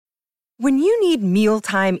When you need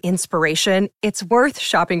mealtime inspiration, it's worth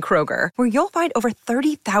shopping Kroger, where you'll find over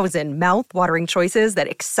 30,000 mouth-watering choices that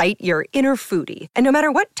excite your inner foodie. And no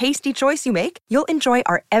matter what tasty choice you make, you'll enjoy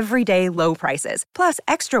our everyday low prices, plus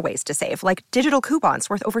extra ways to save, like digital coupons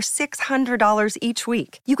worth over $600 each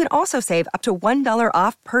week. You can also save up to $1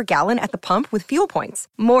 off per gallon at the pump with fuel points.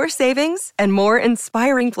 More savings and more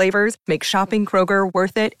inspiring flavors make shopping Kroger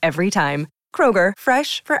worth it every time. Kroger,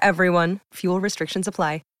 fresh for everyone. Fuel restrictions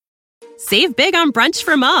apply. Save big on brunch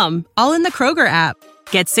for mom, all in the Kroger app.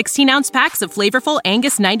 Get 16-ounce packs of flavorful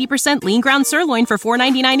Angus 90% lean ground sirloin for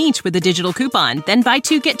 $4.99 each with a digital coupon. Then buy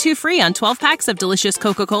 2, get 2 free on 12 packs of delicious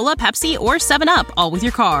Coca-Cola, Pepsi, or 7-Up, all with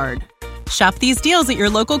your card. Shop these deals at your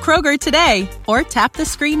local Kroger today, or tap the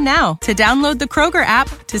screen now to download the Kroger app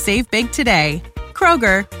to save big today.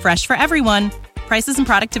 Kroger, fresh for everyone. Prices and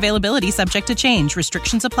product availability subject to change.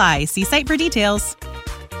 Restrictions apply. See site for details.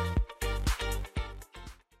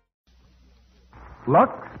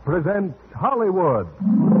 Lux presents Hollywood.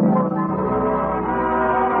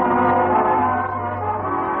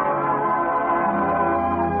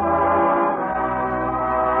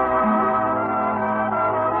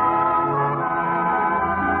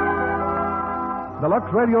 The Lux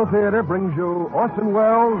Radio Theater brings you Orson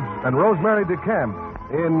Welles and Rosemary DeCamp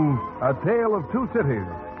in A Tale of Two Cities.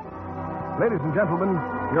 Ladies and gentlemen,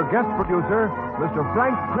 your guest producer, Mr.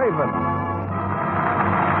 Frank Craven.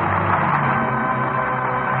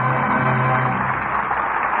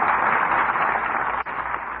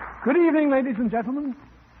 Good evening, ladies and gentlemen.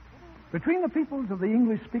 Between the peoples of the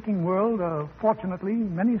English-speaking world are, fortunately,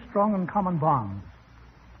 many strong and common bonds.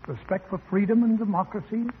 Respect for freedom and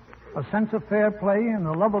democracy, a sense of fair play, and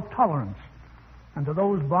a love of tolerance. And to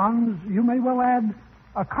those bonds, you may well add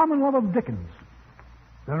a common love of Dickens.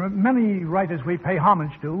 There are many writers we pay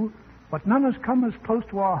homage to, but none has come as close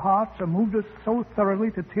to our hearts or moved us so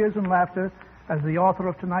thoroughly to tears and laughter as the author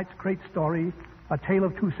of tonight's great story, A Tale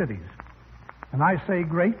of Two Cities. And I say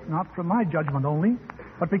great, not from my judgment only,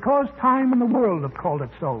 but because time and the world have called it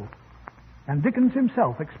so. And Dickens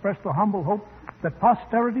himself expressed the humble hope that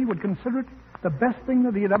posterity would consider it the best thing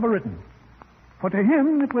that he had ever written. For to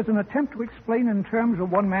him, it was an attempt to explain in terms of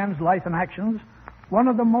one man's life and actions one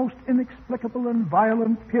of the most inexplicable and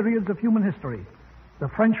violent periods of human history, the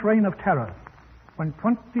French Reign of Terror, when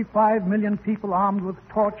 25 million people armed with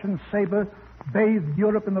torch and saber bathed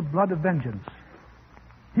Europe in the blood of vengeance.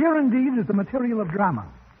 Here, indeed, is the material of drama,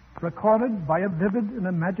 recorded by a vivid and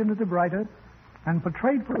imaginative writer and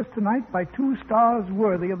portrayed for us tonight by two stars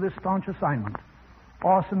worthy of this staunch assignment,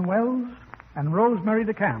 Orson Welles and Rosemary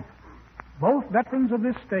DeCamp, both veterans of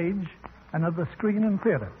this stage and of the screen and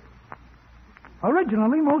theater.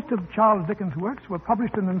 Originally, most of Charles Dickens' works were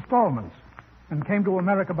published in installments and came to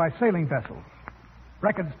America by sailing vessels.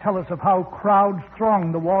 Records tell us of how crowds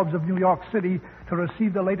thronged the wharves of New York City to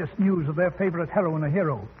receive the latest news of their favorite heroine or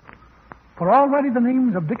hero. For already the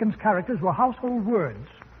names of Dickens' characters were household words,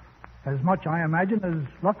 as much, I imagine,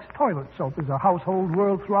 as Lux toilet soap is a household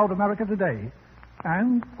word throughout America today,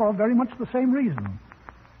 and for very much the same reason,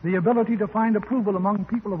 the ability to find approval among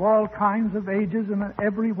people of all kinds of ages and in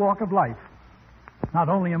every walk of life, not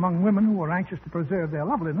only among women who are anxious to preserve their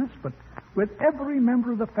loveliness, but with every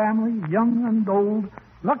member of the family, young and old.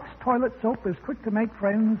 Lux toilet soap is quick to make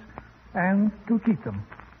friends and to keep them.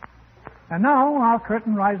 And now our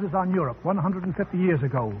curtain rises on Europe 150 years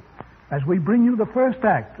ago as we bring you the first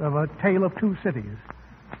act of A Tale of Two Cities,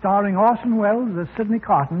 starring Orson Welles as Sidney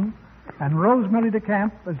Carton and Rosemary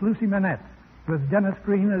DeCamp as Lucy Manette, with Dennis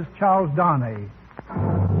Green as Charles Darnay.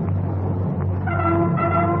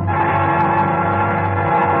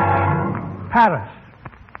 Paris,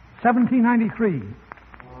 1793.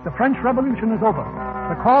 The French Revolution is over.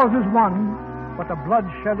 The cause is won, but the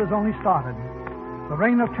bloodshed has only started. The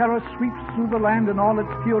reign of terror sweeps through the land in all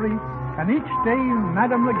its fury, and each day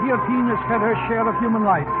Madame la Guillotine has fed her share of human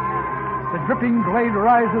life. The dripping blade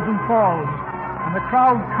rises and falls, and the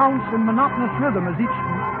crowd counts in monotonous rhythm as each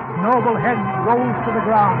noble head rolls to the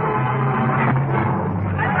ground.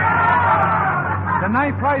 The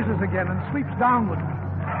knife rises again and sweeps downward.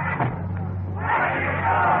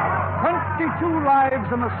 22 lives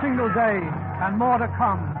in a single day, and more to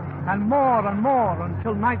come, and more,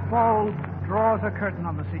 until nightfall draws a curtain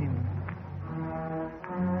on the scene.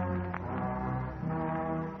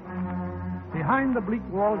 Behind the bleak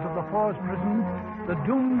walls of the forest prison, the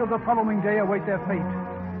doomed of the following day await their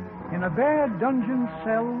fate. In a bare dungeon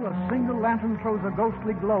cell, a single lantern throws a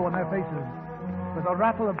ghostly glow on their faces. With a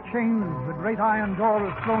rattle of chains, the great iron door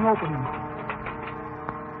is thrown open.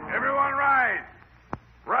 Everyone rise!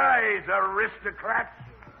 Rise, aristocrats!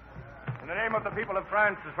 In the name of the people of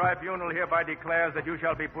France, the tribunal hereby declares that you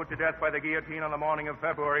shall be put to death by the guillotine on the morning of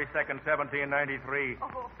February 2nd, 1793.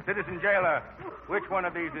 Citizen jailer, which one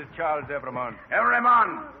of these is Charles Evremont?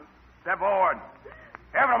 Evremont! Step forward.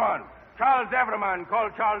 Evremont! Charles Evremont,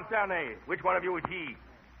 called Charles Darnay. Which one of you is he?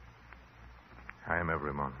 I am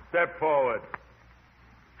Evremont. Step forward.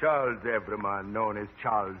 Charles Evremont, known as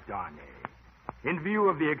Charles Darnay. In view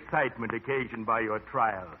of the excitement occasioned by your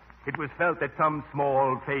trial, it was felt that some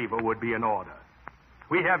small favor would be in order.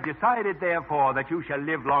 We have decided, therefore, that you shall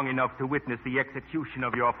live long enough to witness the execution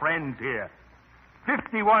of your friends here.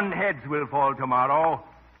 51 heads will fall tomorrow.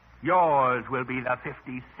 Yours will be the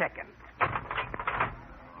 52nd.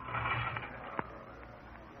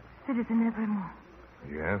 Citizen Evremont.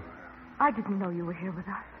 Yes? I didn't know you were here with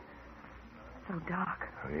us. So dark.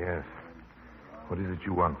 Oh, yes. What is it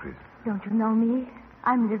you want, please? Don't you know me?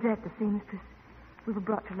 I'm Lisette, the seamstress. We were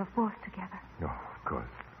brought to La Force together. No, of course.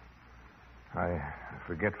 I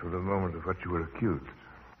forget for the moment of what you were accused.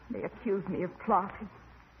 They accused me of plotting.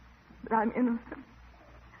 But I'm innocent.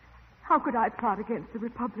 How could I plot against the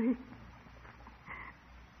Republic?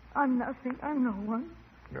 I'm nothing. I'm no one.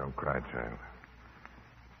 Don't cry, child.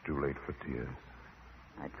 It's too late for tears.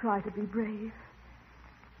 I try to be brave.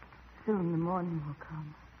 Soon the morning will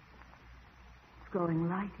come. It's growing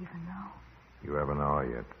light even now. You have an hour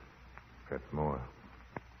yet. That's more.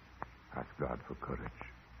 Ask God for courage.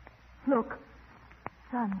 Look.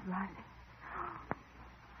 Sun's rising.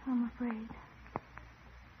 I'm afraid.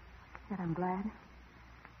 Yet I'm glad.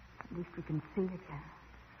 At least we can see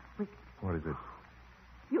again. What is it?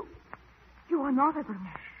 You are not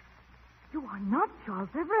Evremont. You are not Charles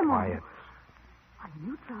Evremont. Quiet. I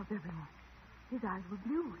knew Charles Evremont. His eyes were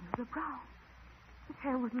blue and yours were brown. His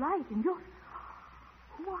hair was light and yours...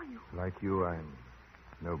 Who are you? Like you, I'm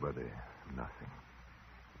nobody, nothing.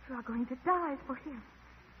 You are going to die for him.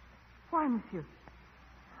 Why, monsieur?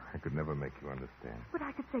 I could never make you understand. But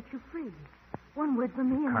I could set you free. One word from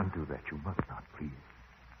me and... Can't do that. You must not, please.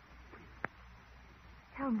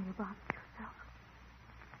 Tell me about yourself.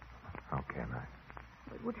 How can I?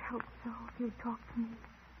 It would help so if you'd talk to me.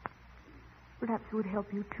 Perhaps it would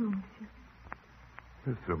help you too, monsieur.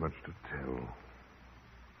 There's so much to tell.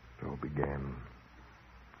 It all began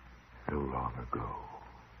so long ago.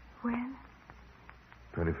 When?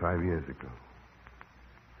 25 years ago.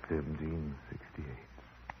 1768.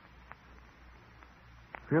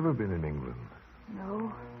 Have you ever been in England?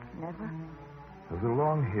 No, never. There's a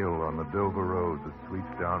long hill on the Dover Road that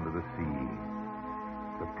sweeps down to the sea.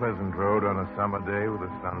 It's a pleasant road on a summer day with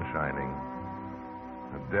the sun shining.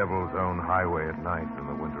 A devil's own highway at night in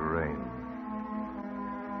the winter rain.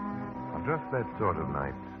 On just that sort of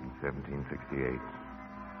night in 1768,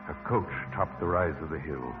 a coach topped the rise of the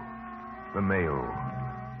hill. The mail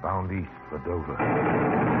bound east for Dover.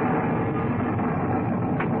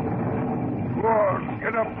 Go on,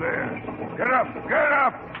 get up there. Get up, get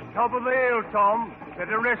up! Top of the hill, Tom.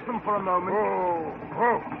 Better rest them for a moment.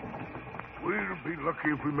 Oh. We'll be lucky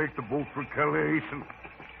if we make the boat for Calais.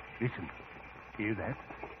 Listen. Hear that?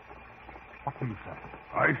 What do you say?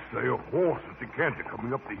 I say a horse at the canter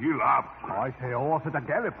coming up the hill after. I say a horse at a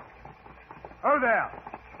gallop. Oh, there.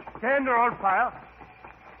 Stand or I'll fire.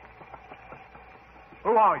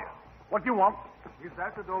 Who are you? What do you want? Is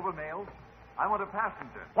that the Dover mail? I want a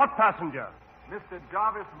passenger. What passenger? Mr.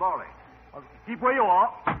 Jarvis Lorry. Keep where you are.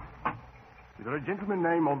 Is there a gentleman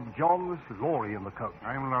named Jarvis Lorry in the coach?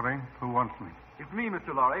 I'm Lorry. Who wants me? It's me,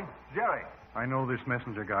 Mr. Lorry. Jerry. I know this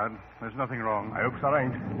messenger guard. There's nothing wrong. I hope so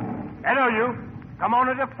ain't. Hello, you. Come on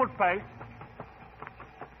at a foot pace.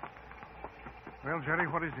 Well, Jerry,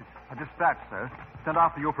 what is it? A dispatch, sir. Sent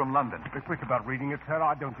after you from London. Be quick about reading it, sir.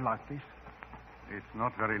 I don't like this. It's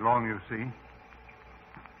not very long, you see.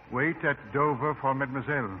 Wait at Dover for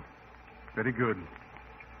Mademoiselle. Very good.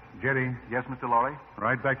 Jerry. Yes, Mr. Lorry?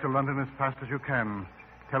 Ride back to London as fast as you can.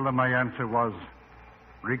 Tell them my answer was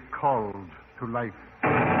recalled to life.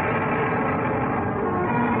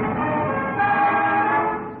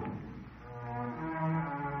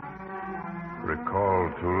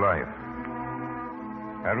 Recalled to life.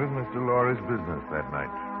 That was Mr. Lorry's business that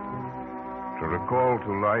night. To recall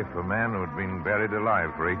to life a man who had been buried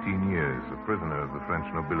alive for 18 years, a prisoner of the French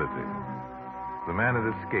nobility. The man had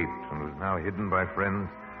escaped and was now hidden by friends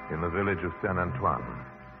in the village of Saint Antoine.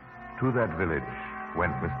 To that village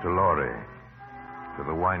went Mr. Lorry, to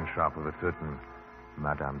the wine shop of a certain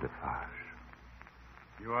Madame Defarge.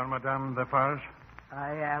 You are Madame Defarge?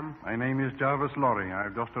 I am. My name is Jarvis Lorry.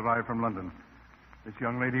 I've just arrived from London. This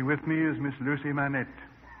young lady with me is Miss Lucy Manette.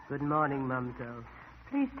 Good morning, mademoiselle.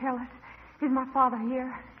 Please tell us, is my father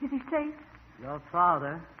here? Is he safe? Your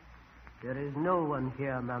father? There is no one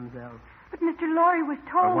here, mademoiselle. But Mr. Lorry was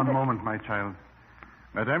told One that... moment, my child.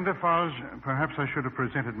 Madame Defarge, perhaps I should have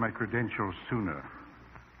presented my credentials sooner.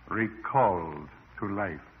 Recalled to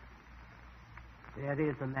life. There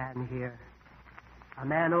is a man here. A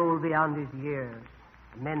man old beyond his years.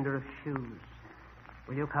 A mender of shoes.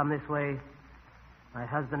 Will you come this way? My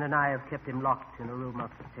husband and I have kept him locked in a room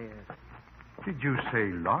upstairs. Did you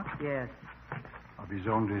say locked? Yes, Of his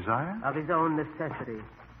own desire? of his own necessity.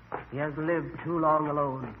 He has lived too long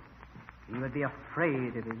alone. He would be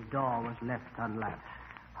afraid if his door was left unlatched.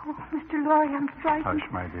 Oh, Mr. Lorry, I'm frightened.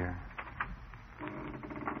 Hush, my dear.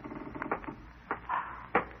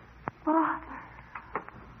 Father.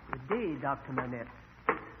 Good day, Dr. Manette.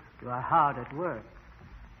 You are hard at work.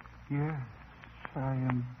 Yes, I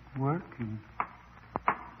am working.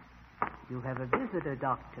 You have a visitor,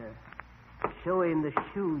 Doctor. Show him the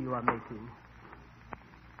shoe you are making.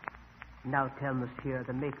 Now tell Monsieur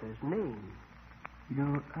the maker's name.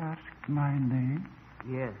 You asked my name?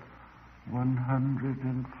 Yes.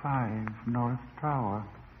 105 North Tower.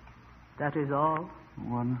 That is all?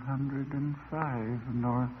 105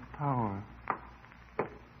 North Tower.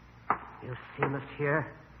 You see, Monsieur,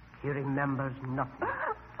 he remembers nothing.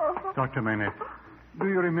 Dr. Manette, do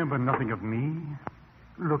you remember nothing of me?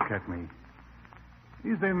 Look at me.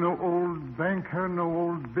 Is there no old banker, no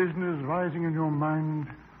old business rising in your mind?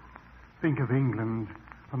 Think of England,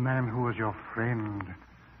 the man who was your friend,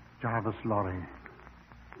 Jarvis Lorry.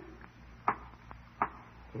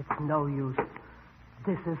 It's no use.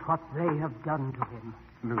 This is what they have done to him.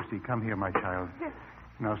 Lucy, come here, my child. Yes.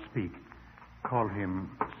 Now speak. Call him.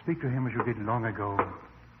 Speak to him as you did long ago.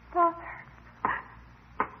 Father.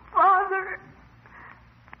 Father.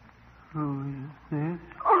 Who is this?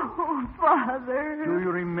 Oh, Father. Do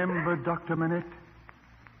you remember Dr. Manette?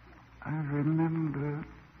 I remember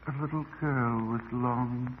a little girl with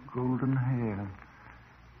long golden hair.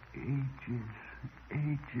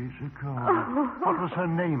 Ages ago. What was her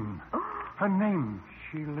name? Her name?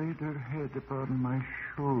 She laid her head upon my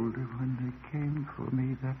shoulder when they came for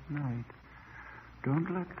me that night. Don't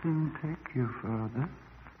let them take you, Father.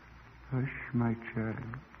 Hush, my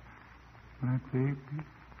child. My baby.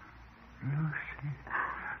 Lucy.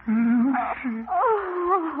 Lucy.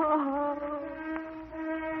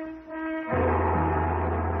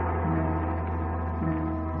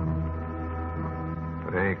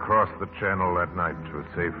 They crossed the Channel that night to a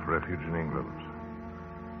safe refuge in England.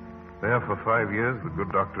 There for 5 years, the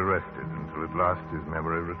good doctor rested until at last his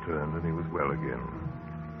memory returned and he was well again.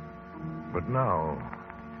 But now,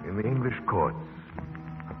 in the English courts,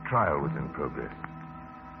 a trial was in progress.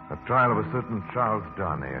 A trial of a certain Charles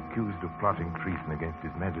Darnay, accused of plotting treason against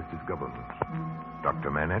His Majesty's government.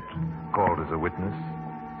 Dr. Manette, called as a witness,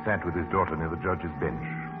 sat with his daughter near the judge's bench.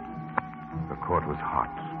 The court was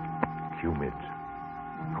hot, humid.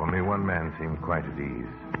 Only one man seemed quite at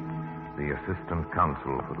ease. The assistant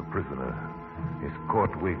counsel for the prisoner. His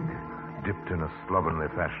court wig dipped in a slovenly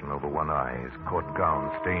fashion over one eye. His court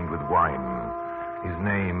gown stained with wine. His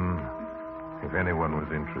name, if anyone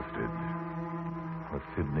was interested, was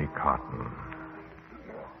Sidney Carton.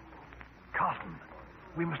 Carton,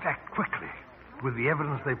 we must act quickly. With the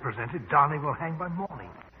evidence they presented, Darnay will hang by morning.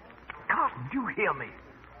 Carton, do you hear me?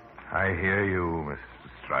 I hear you, Mr.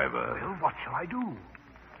 Stryver. Well, what shall I do?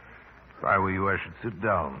 If I were you, I should sit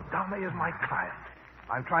down. Darnay is my client.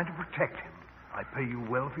 I'm trying to protect him. I pay you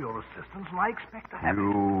well for your assistance, and I expect to have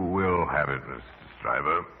You it. will have it, Mr.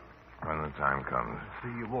 Stryver, when the time comes. See,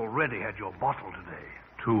 you've already had your bottle today.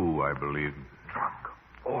 2, I believe. Drunk.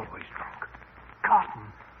 Always drunk. Carton,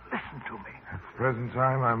 listen to me. At the present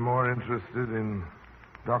time, I'm more interested in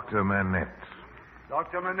Dr. Manette.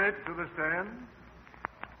 Dr. Manette, to the stand.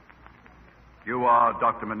 You are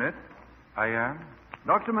Dr. Manette? I am?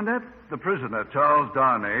 Dr. Manette, the prisoner, Charles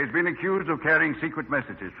Darnay, has been accused of carrying secret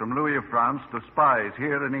messages from Louis of France to spies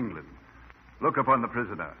here in England. Look upon the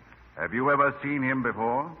prisoner. Have you ever seen him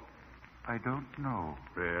before? I don't know.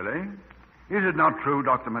 Really? Is it not true,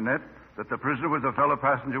 Dr. Manette, that the prisoner was a fellow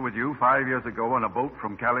passenger with you 5 years ago on a boat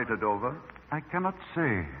from Calais to Dover? I cannot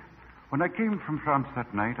say. When I came from France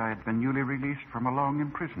that night, I had been newly released from a long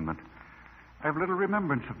imprisonment. I have little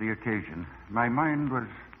remembrance of the occasion. My mind was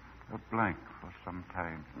a blank for some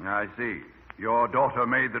time. I see. Your daughter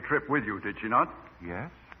made the trip with you, did she not?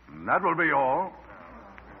 Yes? That will be all.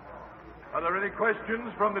 Are there any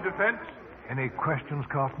questions from the defense? Any questions,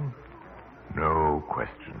 Carton? No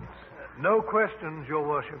questions. No questions, Your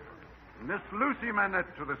Worship. Miss Lucy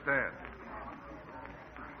Manette to the stand.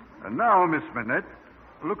 And now, Miss Manette,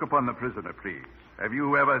 look upon the prisoner, please. Have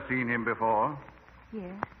you ever seen him before?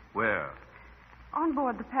 Yes. Where? On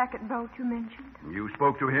board the packet boat you mentioned. You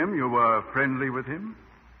spoke to him? You were friendly with him?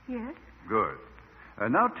 Yes. Good.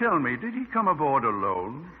 Now tell me, did he come aboard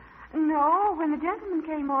alone? No, when the gentleman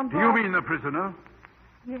came on Do board... you mean the prisoner?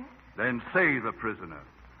 Yes. Then say the prisoner.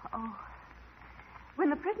 Oh. When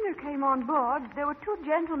the prisoner came on board, there were two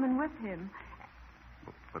gentlemen with him.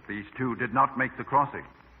 But these two did not make the crossing.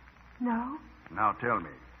 No? Now tell me,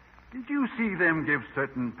 did you see them give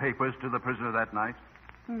certain papers to the prisoner that night?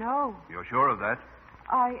 No. You're sure of that?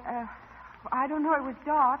 I don't know. It was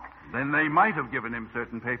dark. Then they might have given him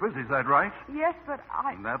certain papers, is that right? Yes, but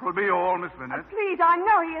I... And that will be all, Miss Minette. Please, I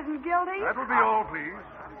know he isn't guilty. That will be all, please.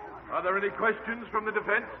 Are there any questions from the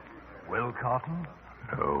defense? Will Carton?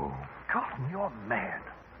 No. Carton, you're mad.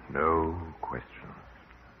 No questions.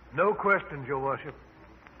 No questions, Your Worship.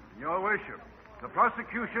 Your Worship, the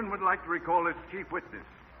prosecution would like to recall its chief witness,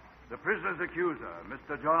 the prisoner's accuser,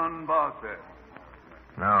 Mr. John Barsad.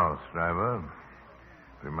 Now, Stryver,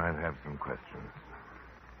 we might have some questions.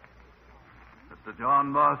 Mr.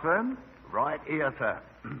 John Barsad? Right here, sir.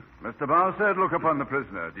 Mr. Barsad, look upon the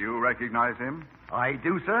prisoner. Do you recognize him? I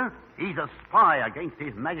do, sir. He's a spy against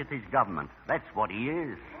His Majesty's government. That's what he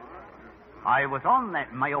is. I was on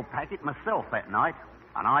that mail packet myself that night,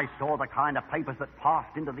 and I saw the kind of papers that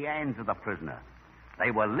passed into the hands of the prisoner.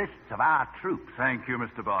 They were lists of our troops. Thank you,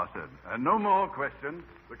 Mr. Barsad. And no more questions.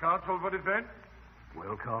 The counsel for defense?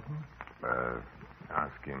 Will Carton?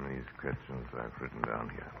 Ask him these questions I've written down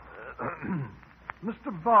here.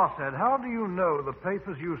 Mr. Barsad, how do you know the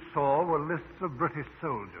papers you saw were lists of British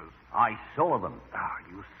soldiers? I saw them. Ah,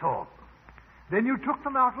 you saw them. Then you took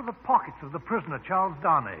them out of the pockets of the prisoner, Charles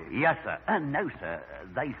Darnay. Yes, sir. No, sir.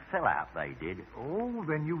 They fell out, they did. Oh,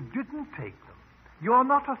 then you didn't take them. You're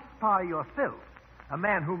not a spy yourself. A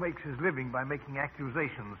man who makes his living by making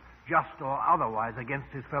accusations, just or otherwise, against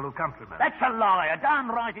his fellow countrymen. That's a lie, a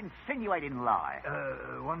downright insinuating lie.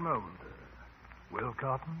 One moment. Will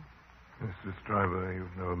Carton? Mr. Stryver,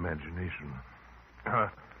 you've no imagination.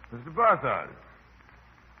 Mr. Barsad,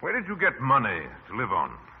 where did you get money to live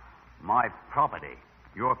on? My property.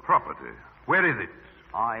 Your property? Where is it?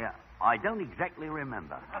 I don't exactly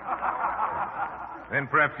remember. Then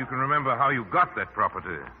perhaps you can remember how you got that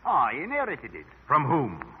property. I inherited it. From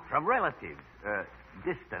whom? From relatives.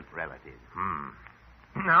 Distant relatives.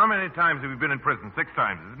 How many times have you been in prison? 6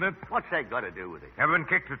 times, isn't it? What's that got to do with it? Ever been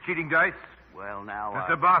kicked for cheating dice? Well, now,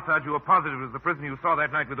 Mr. Barsad, you were positive it was the prisoner you saw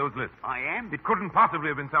that night with those lists. I am? It couldn't possibly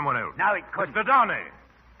have been someone else. No, it couldn't. Mr. Darnay,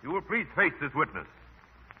 you will please face this witness.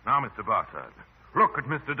 Now, Mr. Barsad, look at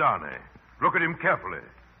Mr. Darnay. Look at him carefully.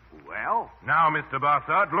 Well? Now, Mr.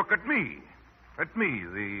 Barsad, look at me. At me,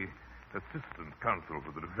 the assistant counsel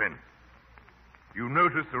for the defense. You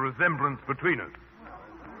notice a resemblance between us.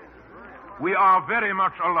 We are very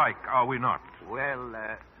much alike, are we not? Well,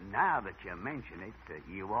 now that you mention it,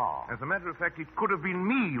 you are. As a matter of fact, it could have been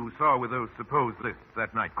me you saw with those supposed lists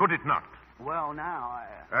that night, could it not? Well, now,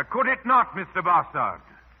 could it not, Mr. Barsad?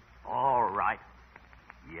 All right.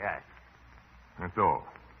 Yes. That's all.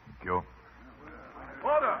 Thank you.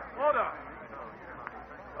 Order!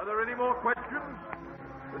 Are there any more questions?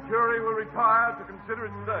 The jury will retire to consider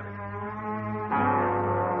its verdict.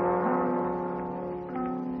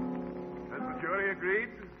 Has the jury agreed?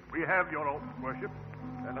 We have, Your Worship.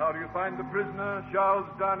 And how do you find the prisoner, Charles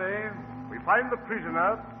Darnay? We find the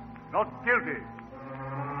prisoner not guilty.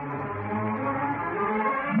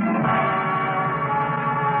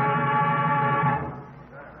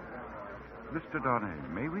 Mr. Darnay,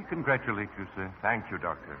 may we congratulate you, sir? Thank you,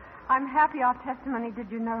 Doctor. I'm happy our testimony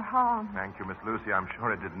did you no harm. Thank you, Miss Lucy. I'm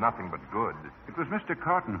sure it did nothing but good. It was Mr.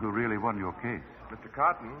 Carton who really won your case. Mr.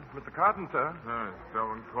 Carton? Mr. Carton, sir?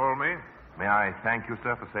 Someone call me. May I thank you,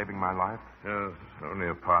 sir, for saving my life? Yes, only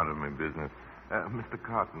a part of my business. Mr.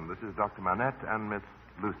 Carton, this is Dr. Manette and Miss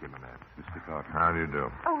Lucy Manette. Mr. Carton. How do you do?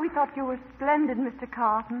 Oh, we thought you were splendid, Mr.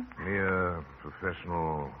 Carton. Mere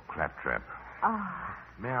professional claptrap. Ah.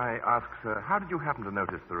 May I ask, sir, how did you happen to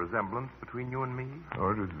notice the resemblance between you and me?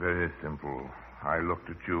 Oh, it was very simple. I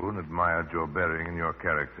looked at you and admired your bearing and your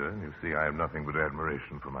character, and you see I have nothing but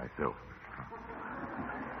admiration for myself.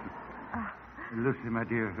 Lucy, my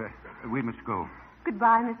dear, we must go.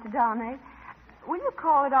 Goodbye, Mr. Darnay. Will you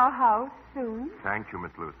call at our house soon? Thank you,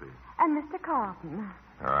 Miss Lucy. And Mr. Carton.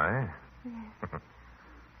 Aye? Yes.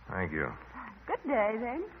 Thank you. Good day,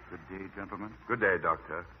 then. Good day, gentlemen. Good day,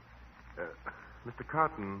 Doctor. Mr.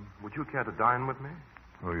 Carton, would you care to dine with me?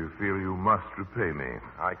 Oh, you feel you must repay me.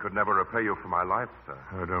 I could never repay you for my life, sir.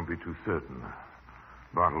 Oh, don't be too certain.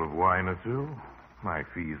 Bottle of wine or two? My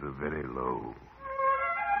fees are very low.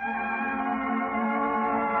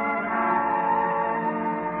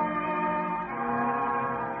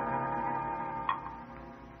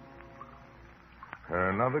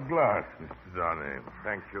 Another a glass, Mr. Darnay.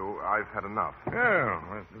 Thank you. I've had enough. Yeah,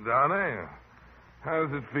 Mr. Darnay. How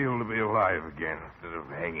does it feel to be alive again instead of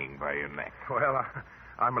hanging by your neck? Well,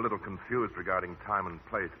 I'm a little confused regarding time and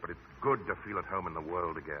place, but it's good to feel at home in the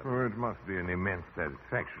world again. Well, it must be an immense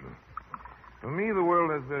satisfaction. For me, the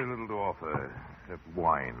world has very little to offer, except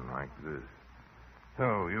wine like this.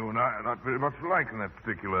 So, you and I are not very much alike in that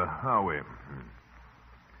particular, are we?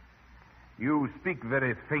 You speak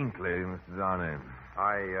very faintly, Mr. Darnay.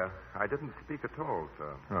 I didn't speak at all,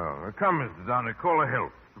 sir. Oh, come, Mr. Darnay, call a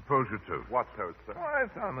health. Propose your toast. What toast, sir? Why,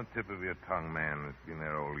 it's on the tip of your tongue, man. It's been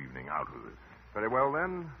there all evening. Out with it. Very well,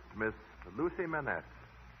 then. Miss Lucy Manette.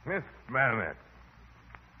 Miss Manette.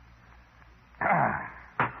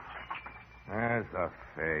 That's a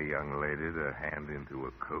fair young lady to hand into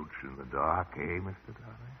a coach in the dark, eh, Mr.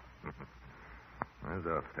 Darnay? There's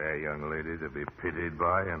a fair young lady to be pitied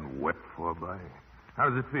by and wept for by. How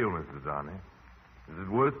does it feel, Mr. Darnay? Is it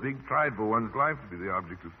worth being tried for one's life to be the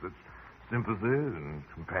object of such sympathy and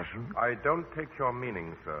compassion? I don't take your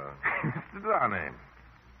meaning, sir. Mr. Darnay,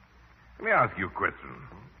 let me ask you a question.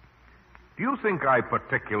 Do you think I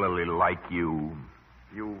particularly like you?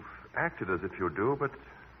 You've acted as if you do, but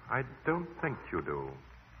I don't think you do.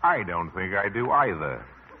 I don't think I do either.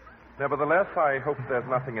 Nevertheless, I hope there's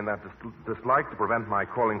nothing in that dislike to prevent my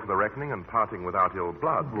calling for the reckoning and parting without ill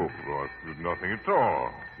blood. Oh, of course, there's nothing at all.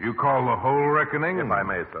 You call the whole reckoning? If I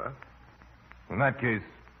may, sir. In that case,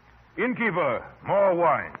 innkeeper, more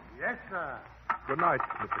wine. Yes, sir. Good night,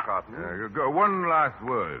 Mr. Carton. One last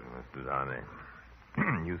word, Mr. Darnay.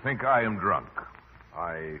 You think I am drunk?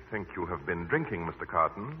 I think you have been drinking, Mr.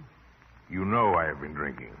 Carton. You know I have been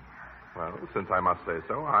drinking. Well, since I must say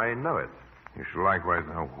so, I know it. You shall likewise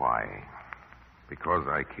know why. Because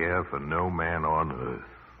I care for no man on earth.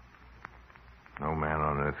 No man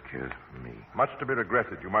on earth cares for me. Much to be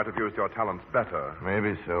regretted. You might have used your talents better.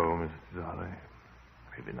 Maybe so, Mr. Darnay.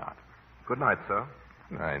 Maybe not. Good night, sir.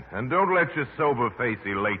 Right. And don't let your sober face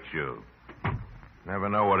elate you. Never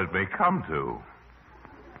know what it may come to.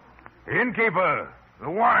 Innkeeper, the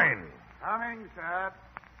wine. Coming, sir.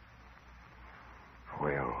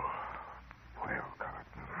 Well,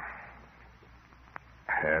 Carton.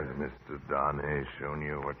 Has Mr. Darnay shown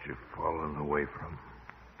you what you've fallen away from?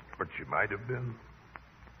 What you might have been?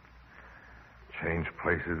 Change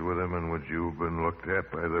places with him, and would you have been looked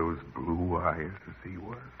at by those blue eyes as he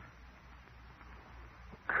was?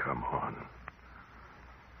 Come on.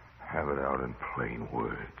 Have it out in plain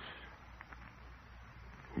words.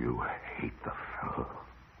 You hate the fellow.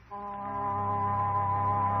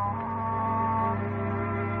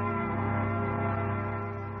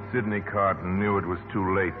 Sidney Carton knew it was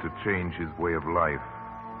too late to change his way of life.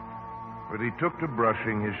 But he took to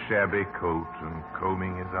brushing his shabby coat and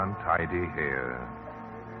combing his untidy hair.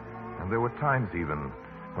 And there were times even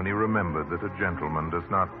when he remembered that a gentleman does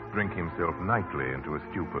not drink himself nightly into a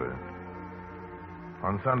stupor.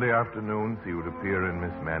 On Sunday afternoons, he would appear in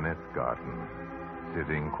Miss Manette's garden,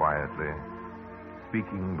 sitting quietly,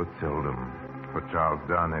 speaking but seldom, for Charles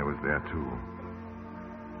Darnay was there too.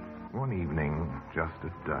 One evening, just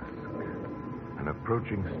at dusk, an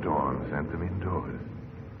approaching storm sent them indoors.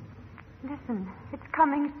 Listen, it's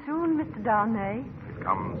coming soon, Mr. Darnay. It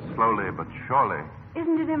comes slowly but surely.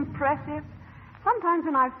 Isn't it impressive? Sometimes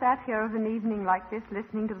when I've sat here of an evening like this,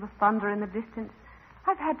 listening to the thunder in the distance,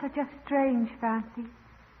 I've had such a strange fancy.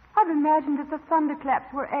 I've imagined that the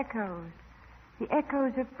thunderclaps were echoes. The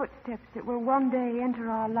echoes of footsteps that will one day enter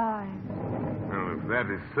our lives. Well, if that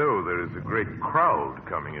is so, there is a great crowd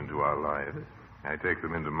coming into our lives. I take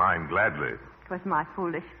them into mine gladly. It was my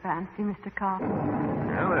foolish fancy, Mr. Carton.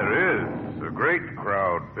 Well, there is a great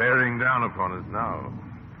crowd bearing down upon us now.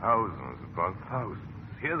 Thousands upon thousands.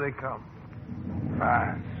 Here they come.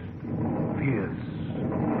 Fast, fierce,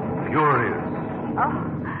 furious.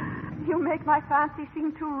 Oh, you make my fancy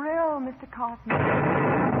seem too real, Mr. Carton.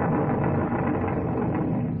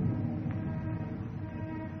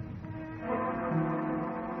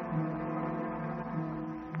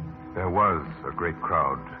 There was a great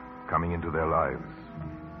crowd coming into their lives.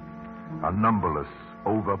 A numberless,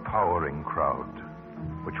 overpowering crowd,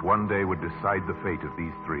 which one day would decide the fate of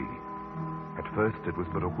these three. At first, it was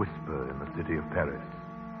but a whisper in the city of Paris.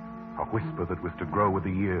 A whisper that was to grow with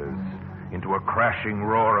the years into a crashing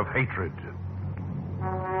roar of hatred.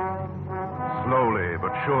 Slowly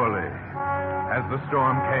but surely, as the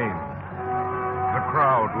storm came, the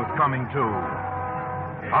crowd was coming too.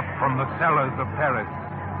 Up from the cellars of Paris,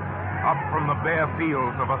 up from the bare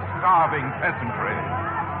fields of a starving peasantry,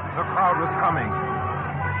 the crowd was coming,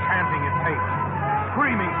 chanting its hate,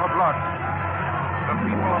 screaming for blood. The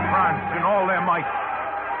people of France, in all their might,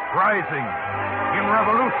 Rising in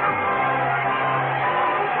revolution.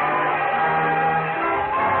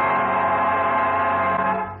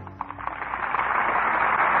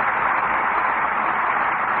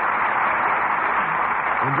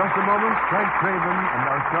 In just a moment, Frank Craven and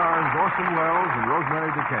our stars Orson Welles and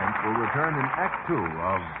Rosemary DeCamp will return in Act Two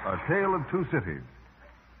of A Tale of Two Cities.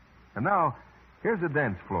 And now, here's a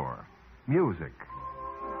dance floor. Music.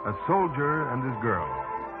 A soldier and his girl.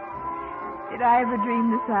 Did I ever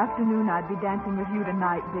dream this afternoon I'd be dancing with you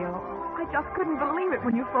tonight, Bill? I just couldn't believe it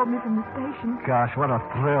when you phoned me from the station. Gosh, what a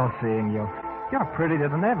thrill seeing you. You're prettier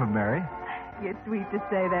than ever, Mary. You're sweet to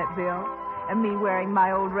say that, Bill. And me wearing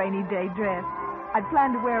my old rainy day dress. I'd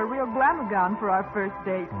planned to wear a real glamour gown for our first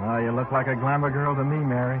date. Well, you look like a glamour girl to me,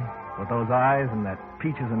 Mary. With those eyes and that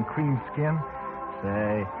peaches and cream skin.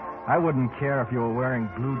 Say, I wouldn't care if you were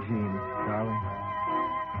wearing blue jeans, darling.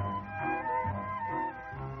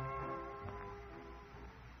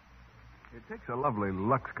 It takes a lovely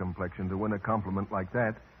Lux complexion to win a compliment like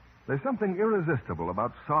that. There's something irresistible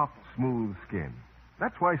about soft, smooth skin.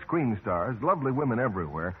 That's why screen stars, lovely women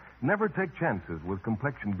everywhere, never take chances with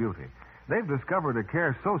complexion beauty. They've discovered a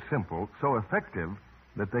care so simple, so effective,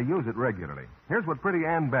 that they use it regularly. Here's what pretty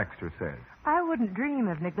Ann Baxter says. I wouldn't dream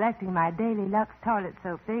of neglecting my daily Lux toilet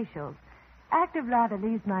soap facials. Active lather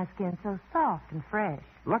leaves my skin so soft and fresh.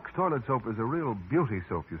 Lux toilet soap is a real beauty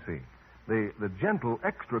soap, you see. The gentle,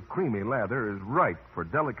 extra creamy lather is right for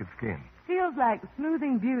delicate skin. Feels like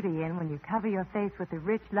smoothing beauty in when you cover your face with the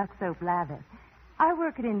rich Lux soap lather. I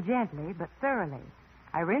work it in gently but thoroughly.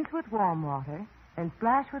 I rinse with warm water, then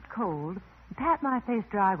splash with cold, and pat my face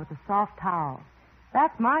dry with a soft towel.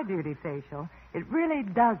 That's my beauty facial. It really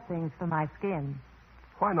does things for my skin.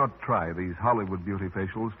 Why not try these Hollywood beauty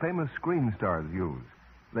facials famous screen stars use?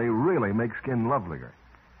 They really make skin lovelier.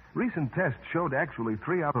 Recent tests showed actually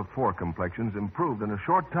 3 out of 4 complexions improved in a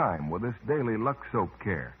short time with this daily Lux soap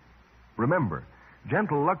care. Remember,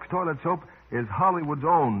 gentle Lux toilet soap is Hollywood's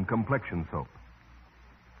own complexion soap.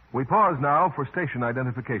 We pause now for station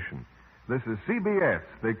identification. This is CBS,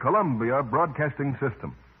 the Columbia Broadcasting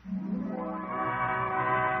System.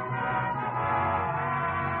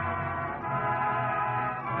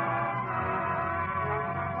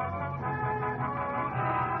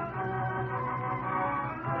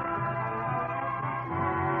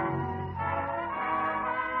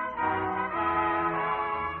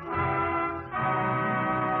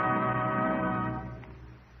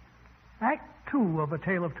 Act Two of A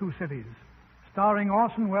Tale of Two Cities, starring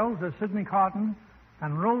Orson Welles as Sidney Carton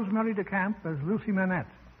and Rosemary DeCamp as Lucy Manette.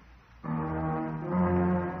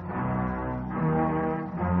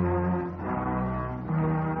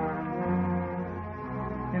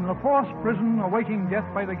 In La Force prison, awaiting death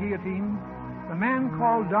by the guillotine, the man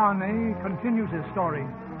called Darnay continues his story.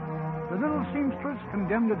 The little seamstress,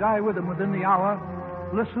 condemned to die with him within the hour,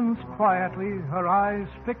 listens quietly, her eyes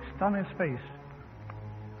fixed on his face.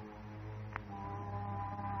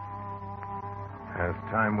 As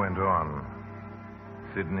time went on,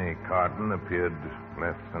 Sidney Carton appeared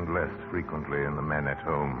less and less frequently in the Manette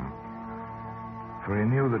home, for he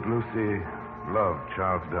knew that Lucy loved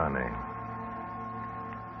Charles Darnay.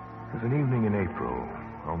 It was an evening in April,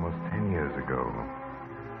 almost 10 years ago,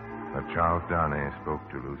 that Charles Darnay spoke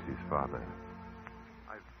to Lucy's father.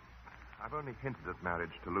 I've only hinted at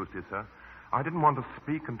marriage to Lucy, sir. I didn't want to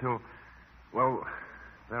speak until... Well,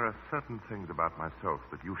 there are certain things about myself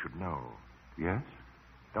that you should know. Yes?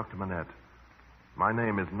 Dr. Manette, my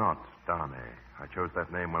name is not Darnay. I chose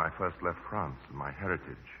that name when I first left France and my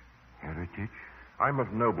heritage. Heritage? I'm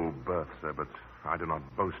of noble birth, sir, but I do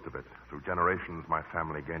not boast of it. Through generations, my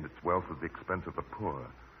family gained its wealth at the expense of the poor.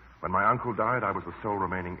 When my uncle died, I was the sole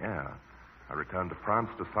remaining heir. I returned to France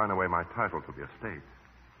to sign away my title to the estate.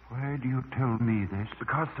 Why do you tell me this?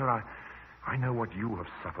 Because, sir, I know what you have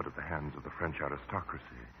suffered at the hands of the French aristocracy.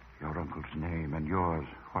 Your uncle's name and yours.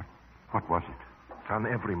 What was it?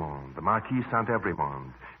 Saint-Evremond, the Marquis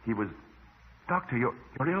Saint-Evremond. He was... Doctor, you're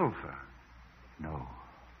ill, sir. No.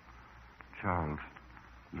 Charles,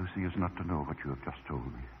 Lucy is not to know what you have just told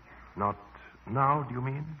me. Not now, do you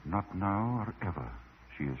mean? Not now or ever.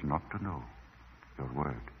 She is not to know. Your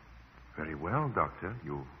word. Very well, Doctor.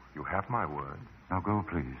 You have my word. Now go,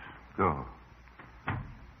 please. Go.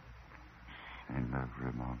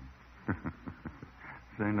 Saint-Evremond.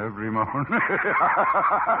 Saint-Evremond.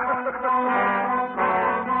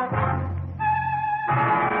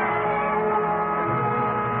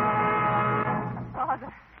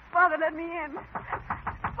 Father, let me in.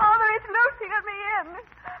 Father, it's Lucy. Let me in.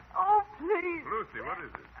 Oh, please. Lucy, what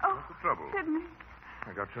is it? Oh, What's the trouble? Sidney.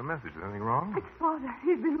 I got your message. Is anything wrong? It's Father.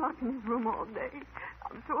 He's been locked in his room all day.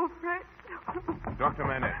 I'm so afraid. Dr.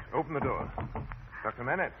 Manette, open the door. Dr.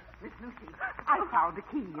 Manette. Miss Lucy, I found the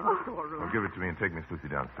key in the storeroom. Well, give it to me and take Miss Lucy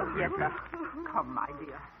downstairs. Yes, will you, sir. please? Come, my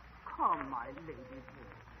dear. Come, my lady.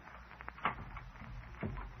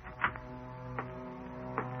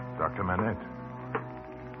 Dr. Manette.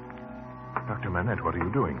 Dr. Manette, what are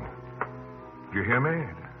you doing? Do you hear me?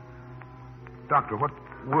 Doctor, what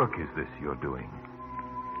work is this you're doing?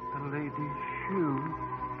 A lady's shoe.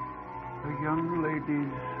 A young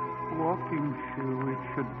lady's walking shoe. It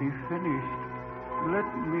should be finished. Let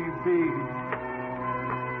me be.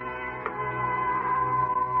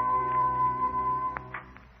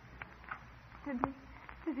 Sidney,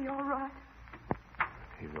 is he all right?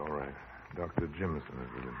 He's all right. Dr. Jimson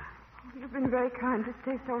is with him. Oh, you've been very kind to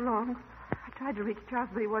stay so long. I tried to reach Charles,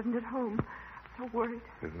 but he wasn't at home. So worried.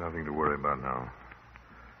 There's nothing to worry about now.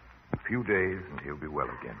 A few days and he'll be well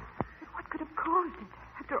again. But what could have caused it?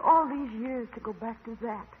 After all these years to go back to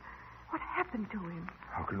that. What happened to him?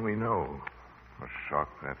 How can we know? A shock,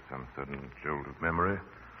 perhaps some sudden jolt of memory.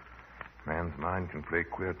 Man's mind can play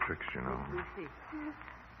queer tricks, you know. Lucy,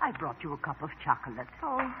 I brought you a cup of chocolate.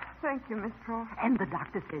 Oh, thank you, Miss Frost. And the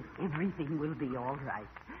doctor says everything will be all right.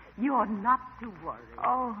 You're not to worry.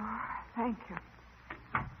 Oh, thank you.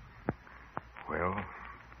 Well,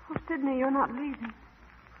 Oh, Sidney, you're not leaving.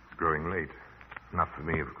 it's growing late. Not for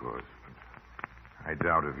me, of course, but I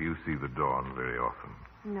doubt if you see the dawn very often.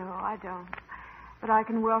 No, I don't. But I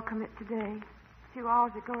can welcome it today. A few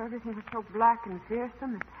hours ago, everything was so black and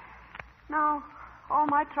fearsome, and now all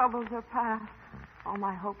my troubles are past. All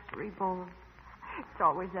my hopes reborn. It's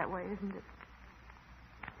always that way, isn't it?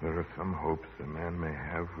 There are some hopes a man may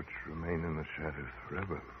have which remain in the shadows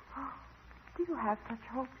forever. Oh, do you have such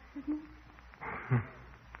hopes, Sidney?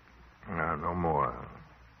 No more.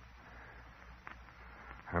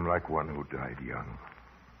 I'm like one who died young.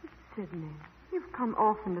 Sidney, you've come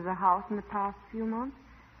often to the house in the past few months,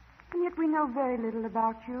 and yet we know very little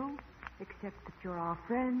about you, except that you're our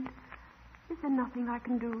friend. Is there nothing I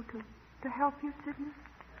can do to help you, Sidney?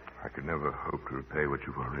 I could never hope to repay what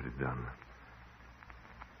you've already done.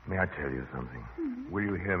 May I tell you something? Mm-hmm. Will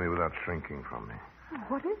you hear me without shrinking from me?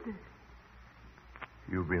 What is it?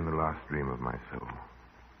 You've been the last dream of my soul.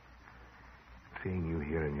 Seeing you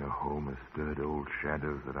here in your home has stirred old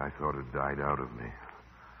shadows that I thought had died out of me.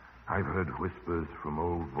 I've heard whispers from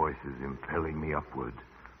old voices impelling me upward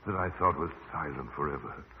that I thought was silent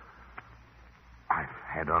forever. I've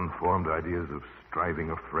had unformed ideas of striving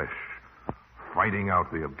afresh, fighting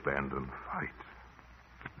out the abandoned fight.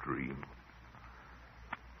 A dream.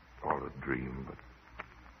 All a dream,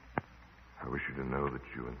 but I wish you to know that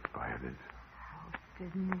you inspired it. Oh,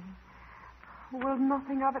 Sidney. Will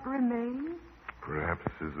nothing of it remain? Perhaps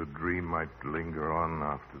as a dream might linger on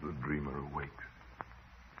after the dreamer awakes.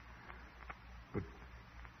 But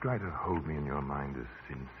try to hold me in your mind as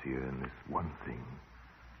sincere in this one thing.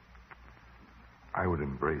 I would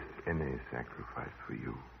embrace any sacrifice for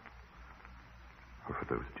you, or for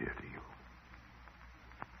those dear to you.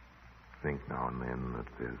 Think now and then that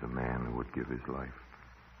there's a man who would give his life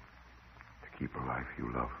to keep a life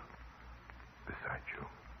you love beside you.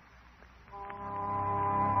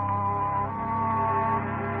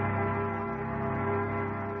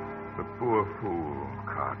 The poor fool,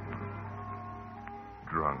 Carton.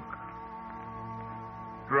 Drunk.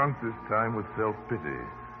 Drunk this time with self-pity.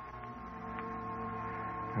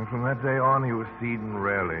 And from that day on, he was seen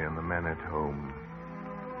rarely in the Manette home.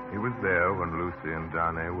 He was there when Lucy and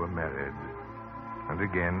Darnay were married. And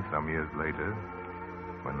again, some years later,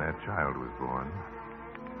 when their child was born.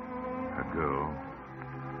 A girl.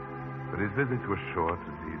 But his visits were short,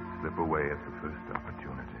 and he'd slip away at the first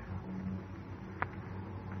opportunity.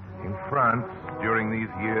 In France, during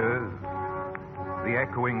these years, the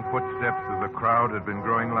echoing footsteps of the crowd had been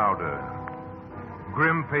growing louder.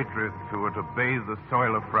 Grim patriots who were to bathe the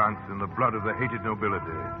soil of France in the blood of the hated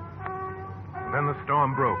nobility. And then the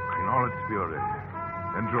storm broke in all its fury.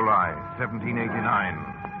 In July 1789,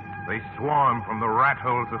 they swarmed from the rat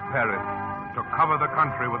holes of Paris to cover the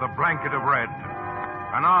country with a blanket of red.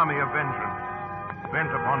 An army of vengeance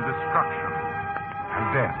bent upon destruction and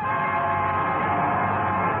death.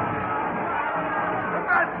 The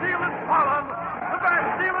Bastille is fallen! The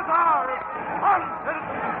Bastille is ours! On,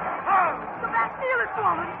 citizens! On! The Bastille is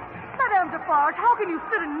fallen! Madame Defarge, how can you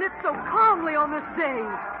sit and knit so calmly on this day?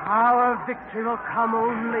 Our victory will come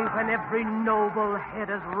only when every noble head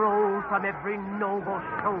has rolled from every noble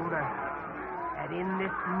shoulder. And in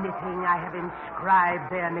this knitting I have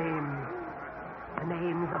inscribed their names. The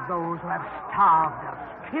names of those who have starved us,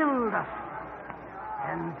 killed us.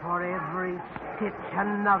 And for every stitch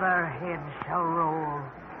another head shall roll.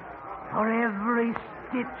 For every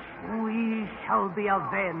stitch, we shall be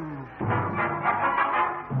avenged.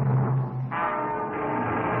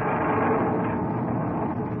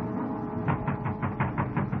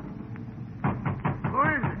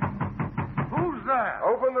 Who's there?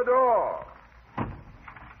 Open the door.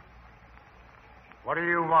 What do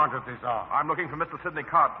you want at this hour? I'm looking for Mr. Sidney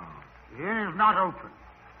Carton. The inn is not open.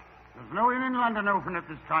 There's no inn in London open at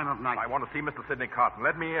this time of night. I want to see Mr. Sidney Carton.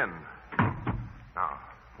 Let me in. Now,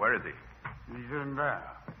 where is he? He's in there.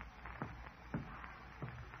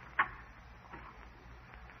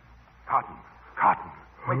 Carton. Carton.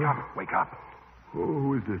 Wake up. Wake up. Oh,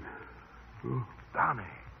 who is it? Oh. Darnay.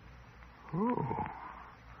 Oh,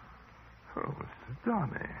 Mr.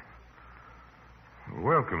 Darnay.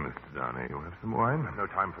 Welcome, Mr. Darnay. You have some wine? I've no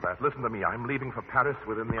time for that. Listen to me. I'm leaving for Paris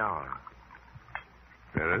within the hour.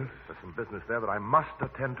 Paris? There's some business there that I must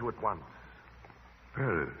attend to at once.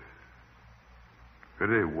 Paris.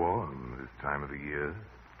 Very warm this time of the year.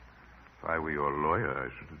 If I were your lawyer, I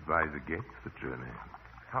should advise against the journey.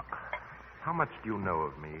 How much do you know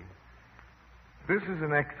of me? This is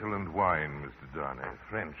an excellent wine, Mr. Darnay.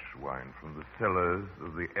 French wine from the cellars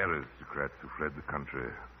of the aristocrats who fled the country.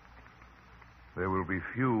 There will be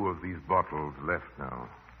few of these bottles left now.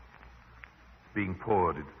 It's being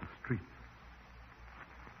poured into the streets,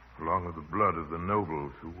 along with the blood of the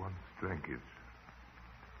nobles who once drank it.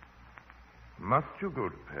 Must you go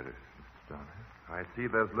to Paris, Mr. Darnay? I see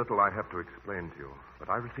there's little I have to explain to you, but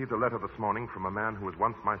I received a letter this morning from a man who was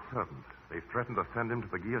once my servant. They threatened to send him to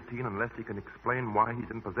the guillotine unless he can explain why he's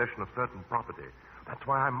in possession of certain property. That's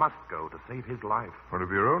why I must go, to save his life. What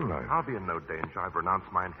of your own life? I'll be in no danger. I've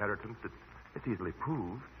renounced my inheritance. It's easily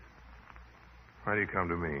proved. Why do you come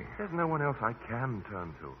to me? There's no one else I can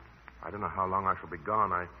turn to. I don't know how long I shall be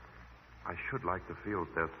gone. I should like to feel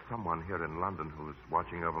that there's someone here in London who's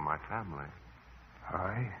watching over my family.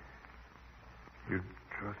 I? You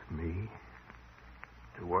trust me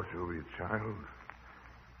to watch over your child?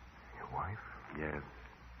 Your wife? Yes.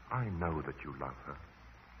 I know that you love her.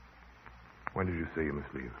 When did you say you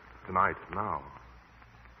must leave? Tonight, now.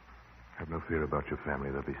 Have no fear about your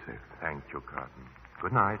family. They'll be safe. Thank you, Carton.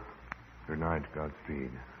 Good night. Good night,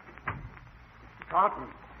 Godspeed. Carton,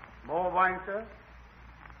 more wine, sir?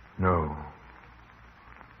 No.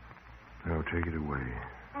 No, take it away.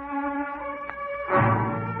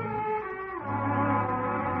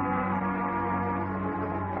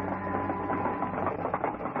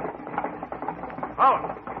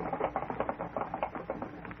 Out!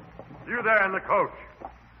 You there in the coach.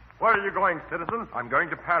 Where are you going, citizen? I'm going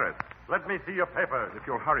to Paris. Let me see your papers. If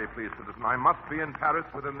you'll hurry, please, citizen. I must be in Paris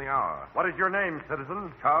within the hour. What is your name,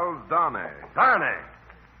 citizen? Charles Darnay. Darnay.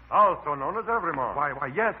 Also known as Evremont.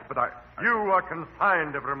 Why, yes, but I... You are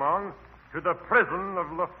consigned, Evremont, to the prison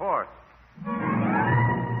of La Force.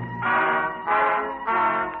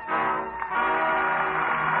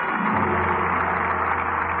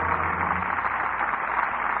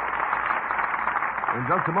 In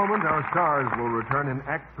just a moment, our stars will return in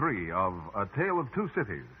Act 3 of A Tale of Two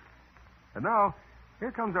Cities. And now,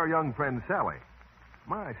 here comes our young friend, Sally.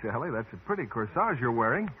 My, Sally, that's a pretty corsage you're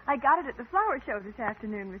wearing. I got it at the flower show this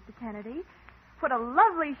afternoon, Mr. Kennedy. What a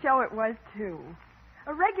lovely show it was, too.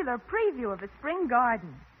 A regular preview of a spring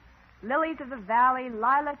garden. Lilies of the valley,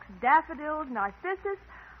 lilacs, daffodils, narcissus,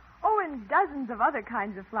 and dozens of other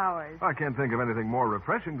kinds of flowers. I can't think of anything more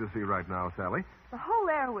refreshing to see right now, Sally. The whole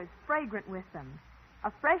air was fragrant with them.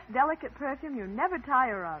 A fresh, delicate perfume you never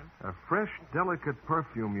tire of. A fresh, delicate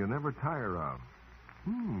perfume you never tire of.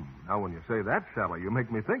 Now, when you say that, Sally, you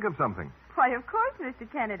make me think of something. Why, of course,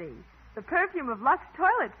 Mr. Kennedy. The perfume of Lux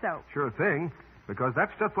toilet soap. Sure thing, because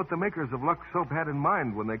that's just what the makers of Lux soap had in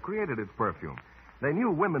mind when they created its perfume. They knew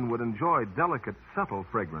women would enjoy delicate, subtle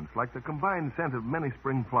fragrance like the combined scent of many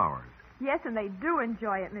spring flowers. Yes, and they do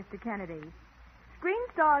enjoy it, Mr. Kennedy. Screen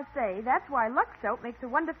stars say that's why Lux soap makes a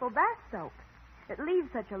wonderful bath soap. It leaves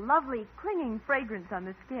such a lovely, clinging fragrance on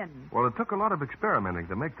the skin. Well, it took a lot of experimenting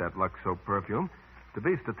to make that Lux soap perfume. To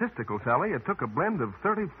be statistical, Sally, it took a blend of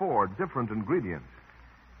 34 different ingredients.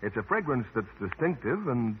 It's a fragrance that's distinctive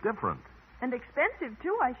and different. And expensive,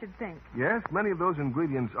 too, I should think. Yes, many of those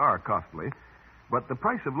ingredients are costly. But the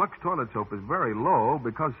price of Lux toilet soap is very low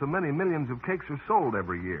because so many millions of cakes are sold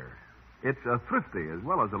every year. It's a thrifty as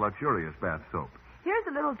well as a luxurious bath soap. Here's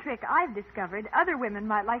a little trick I've discovered other women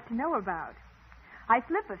might like to know about. I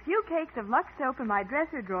slip a few cakes of Lux soap in my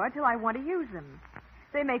dresser drawer till I want to use them.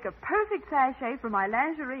 They make a perfect sachet for my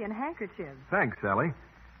lingerie and handkerchiefs. Thanks, Sally.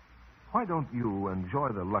 Why don't you enjoy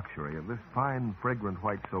the luxury of this fine, fragrant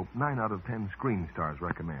white soap 9 out of 10 screen stars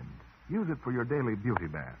recommend? Use it for your daily beauty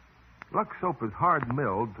bath. Lux soap is hard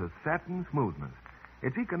milled to satin smoothness.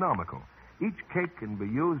 It's economical. Each cake can be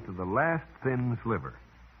used to the last thin sliver.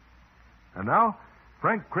 And now,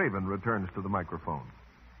 Frank Craven returns to the microphone.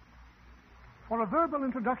 For a verbal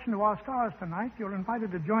introduction to our stars tonight, you're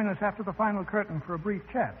invited to join us after the final curtain for a brief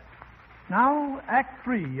chat. Now, Act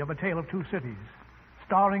 3 of A Tale of Two Cities,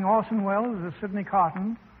 starring Orson Welles as Sidney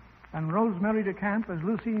Carton and Rosemary DeCamp as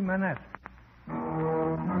Lucy Manette.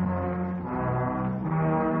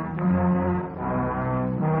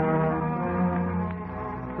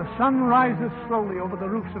 The sun rises slowly over the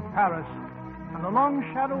roofs of Paris, and the long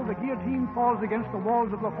shadow of the guillotine falls against the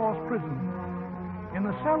walls of the forced prison. In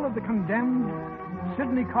the cell of the condemned,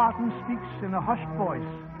 Sidney Carton speaks in a hushed voice,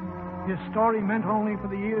 his story meant only for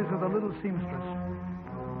the ears of the little seamstress.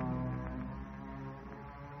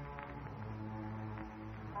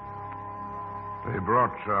 They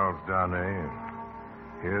brought Charles Darnay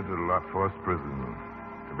here to La Force prison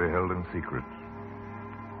to be held in secret.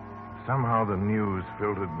 Somehow the news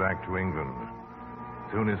filtered back to England.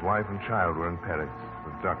 Soon his wife and child were in Paris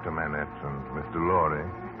with Dr. Manette and Mr. Lorry.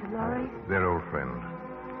 Mr. Lorry? Their old friend.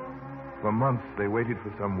 For months they waited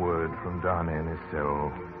for some word from Darnay in his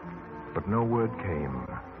cell, but no word came.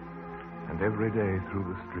 And every day through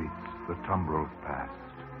the streets the tumbrils passed,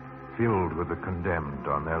 filled with the condemned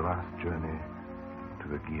on their last journey to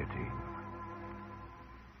the guillotine.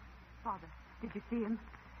 Father, did you see him?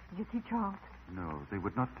 Did you see Charles? No, they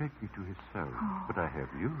would not take me to his cell. Oh. But I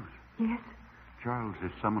have news. Yes? Charles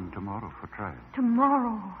is summoned tomorrow for trial.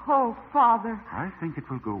 Tomorrow? Oh, Father. I think it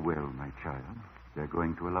will go well, my child. They're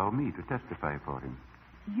going to allow me to testify for him.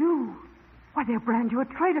 You? Why, they'll brand you a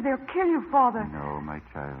traitor. They'll kill you, Father. No, my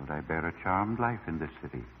child. I bear a charmed life in this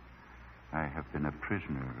city. I have been a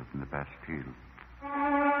prisoner in the Bastille.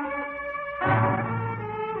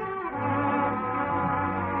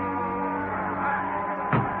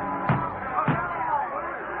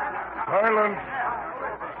 Silence!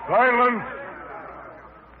 Silence!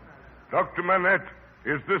 Dr. Manette,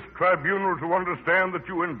 is this tribunal to understand that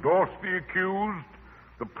you endorse the accused,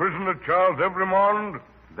 the prisoner Charles Evremond?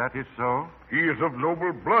 That is so. He is of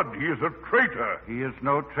noble blood. He is a traitor. He is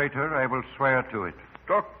no traitor. I will swear to it.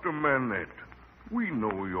 Dr. Manette, we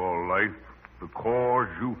know your life, the cause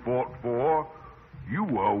you fought for.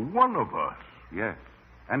 You are one of us. Yes,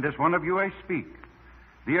 and as one of you I speak.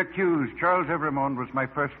 The accused, Charles Evremond, was my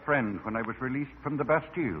first friend when I was released from the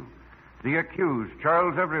Bastille. The accused,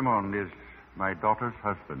 Charles Evremond, is my daughter's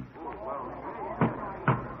husband.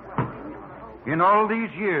 In all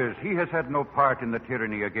these years, he has had no part in the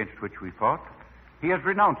tyranny against which we fought. He has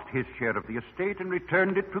renounced his share of the estate and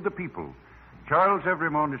returned it to the people. Charles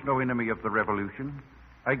Evremond is no enemy of the revolution.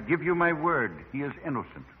 I give you my word, he is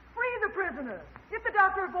innocent. Free the prisoner. If the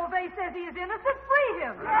Doctor of Beauvais says he is innocent, free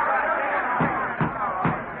him.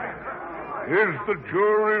 Is the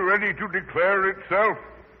jury ready to declare itself?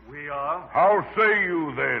 We are. How say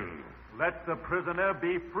you, then? Let the prisoner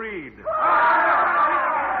be freed. Wait!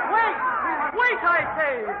 Wait, I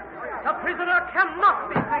say! The prisoner cannot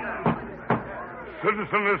be freed.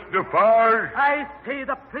 Citizeness Defarge? I say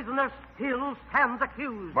the prisoner still stands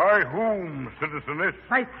accused. By whom, Citizeness?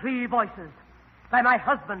 By three voices. By my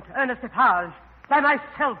husband, Ernest Defarge. By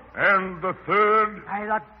myself. And the third? By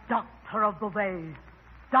the Doctor of Beauvais.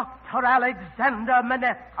 Dr. Alexander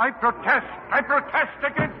Manette. I protest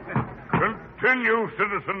against it. Continue,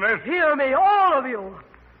 Citizeness. Hear me, all of you.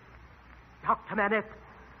 Dr. Manette,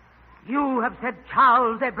 you have said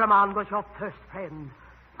Charles Evremond was your first friend.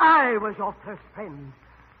 I was your first friend.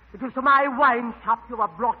 It was to my wine shop you were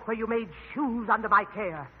brought where you made shoes under my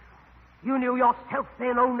care. You knew yourself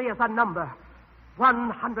then only as a number.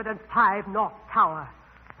 105 North Tower,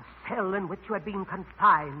 the cell in which you had been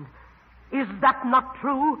confined. Is that not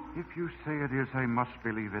true? If you say it is, I must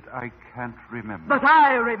believe it. I can't remember. But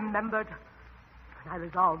I remembered. And I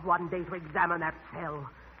resolved one day to examine that cell.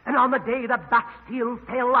 And on the day the Bastille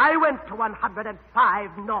fell, I went to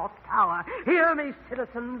 105 North Tower. Hear me,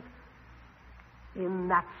 citizens. In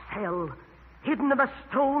that cell, hidden in the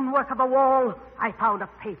stonework of the wall, I found a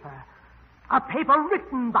paper. A paper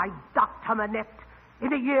written by Dr. Manette in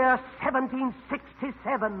the year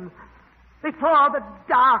 1767, before the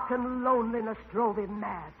dark and loneliness drove him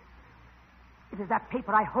mad. It is that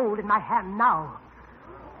paper I hold in my hand now.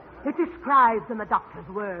 It describes in the doctor's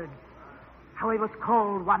words how he was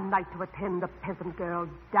called one night to attend a peasant girl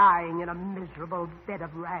dying in a miserable bed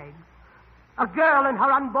of rags. A girl and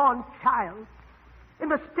her unborn child. In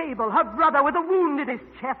the stable, her brother with a wound in his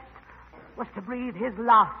chest was to breathe his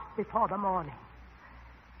last before the morning.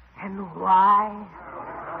 And why?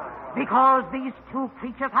 Because these two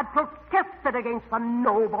creatures had protested against the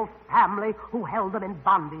noble family who held them in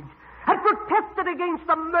bondage, had protested against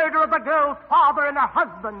the murder of the girl's father and her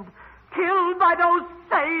husband, killed by those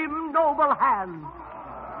same noble hands.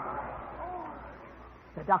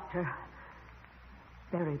 The doctor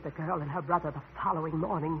buried the girl and her brother the following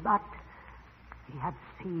morning, but he had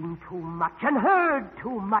seen too much and heard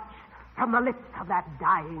too much from the lips of that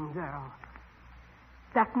dying girl.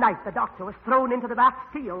 That night the doctor was thrown into the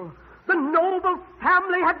Bastille. The noble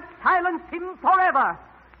family had silenced him forever.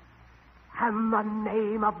 And the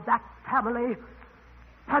name of that family,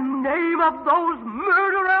 the name of those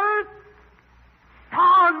murderers,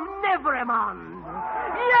 Saint-Evremond.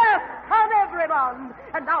 Yes, Saint-Evremond.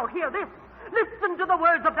 And now hear this. Listen to the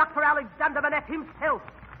words of Dr. Alexander Manette himself.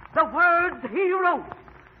 The words he wrote.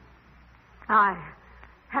 I,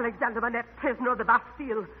 Alexander Manette, prisoner of the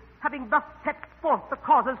Bastille, having thus set forth the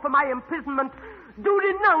causes for my imprisonment, do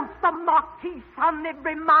denounce the Marquis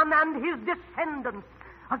Saint-Evremond and his descendants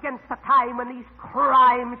against the time when these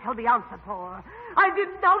crimes shall be answered for. I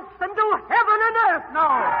denounce them to heaven and earth. No,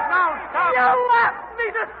 stop. You asked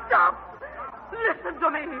me to stop. Listen to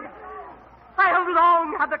me. I have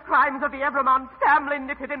long had the crimes of the Evremond family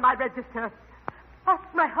knitted in my register. Ask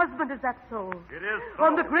my husband, is that so? It is so.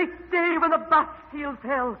 On the great day when the Bastille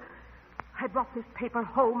fell, I brought this paper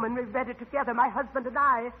home and we read it together, my husband and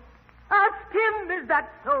I. Ask him, is that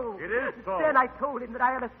so? It is so. Then I told him that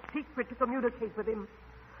I had a secret to communicate with him.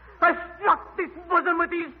 I struck this bosom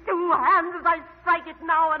with these two hands as I strike it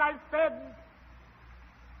now, and I said,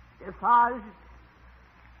 Defarge,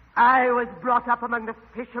 I was brought up among the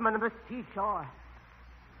fishermen of the seashore,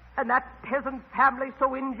 and that peasant family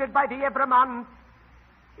so injured by the Evremonds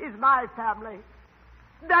is my family.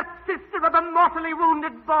 That sister of a mortally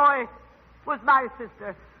wounded boy was my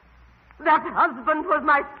sister. That husband was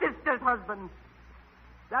my sister's husband.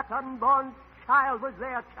 That unborn child was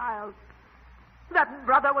their child. That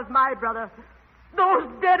brother was my brother. Those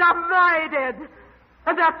dead are my dead.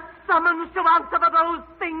 And that summons to answer for those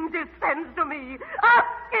things descends to me.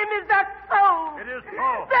 Ask him, is that so? It is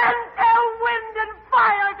so. Then tell wind and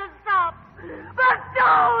fire to stop. But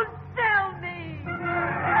don't tell me.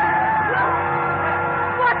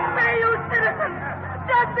 What say you, citizens?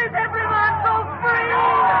 Does this everyone go free?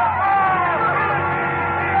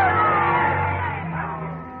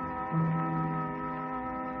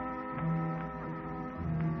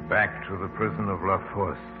 Back to the prison of La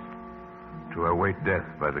Force, to await death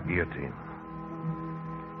by the guillotine.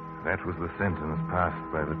 That was the sentence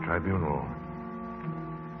passed by the tribunal.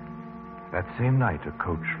 That same night, a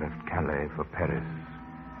coach left Calais for Paris,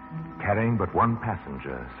 carrying but one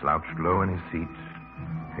passenger, slouched low in his seat,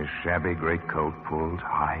 his shabby greatcoat pulled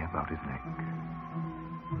high about his neck.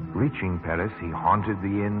 Reaching Paris, he haunted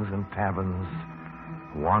the inns and taverns,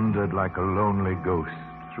 wandered like a lonely ghost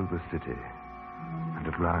through the city, and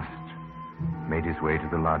at last made his way to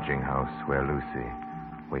the lodging house where Lucy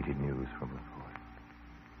waited news from the fort.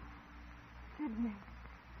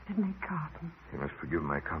 Sidney Carton. You must forgive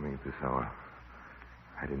my coming at this hour.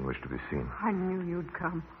 I didn't wish to be seen. I knew you'd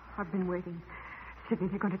come. I've been waiting. Sidney,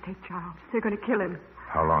 they're going to take Charles. They're going to kill him.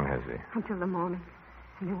 How long has he? Until the morning.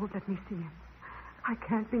 And they won't let me see him. I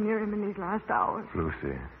can't be near him in these last hours.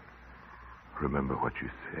 Lucy, remember what you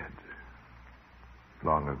said.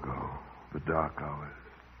 Long ago, the dark hours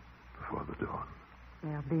before the dawn.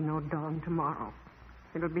 There'll be no dawn tomorrow.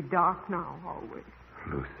 It'll be dark now, always.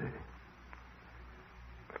 Lucy,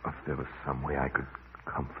 if there was some way I could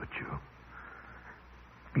comfort you.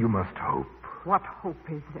 You must hope. What hope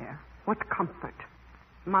is there? What comfort?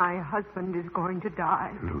 My husband is going to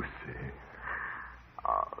die. Lucy.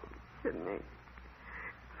 Oh, Sidney.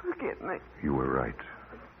 Forgive me. You were right.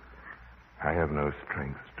 I have no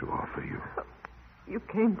strength to offer you. You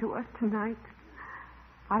came to us tonight.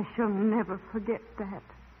 I shall never forget that.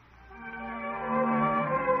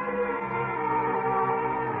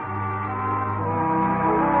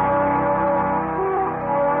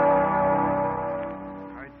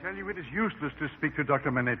 It is useless to speak to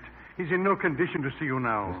Dr. Manette. He's in no condition to see you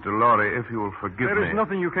now. Mr. Lorry, if you will forgive me... There is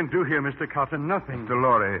nothing you can do here, Mr. Carton, nothing. Mr.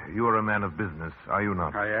 Lorry, you are a man of business, are you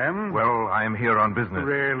not? I am? Well, I am here on business.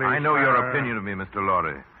 Really, I know sir? your opinion of me, Mr.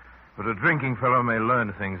 Lorry. But a drinking fellow may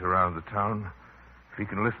learn things around the town if he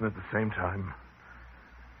can listen at the same time.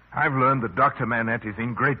 I've learned that Dr. Manette is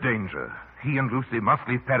in great danger. He and Lucy must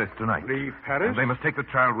leave Paris tonight. Leave Paris? And they must take the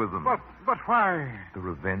child with them. But why? The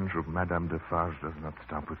revenge of Madame Defarge does not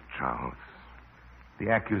stop with Charles. The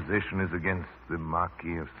accusation is against the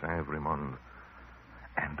Marquis of Saint-Evremond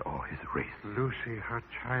and all his race. Lucy, her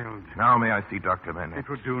child. Now may I see Dr. Manette? It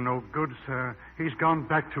would do no good, sir. He's gone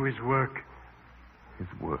back to his work. His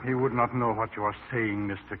work? He would not know what you are saying,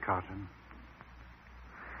 Mr. Carton.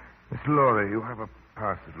 Miss Lorry, you have a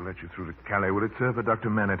pass that'll let you through to Calais. Will it serve for Dr.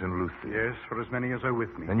 Manette and Lucy? Yes, for as many as are with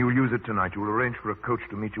me. Then you'll use it tonight. You will arrange for a coach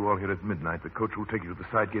to meet you all here at midnight. The coach will take you to the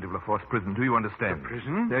side gate of La Force prison. Do you understand? The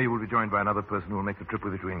prison? There you will be joined by another person who will make the trip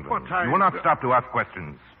with you to England. What time? You will not stop to ask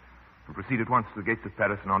questions. You'll proceed at once to the gates of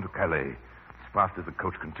Paris and on to Calais. As fast as the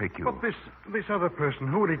coach can take you. But this other person,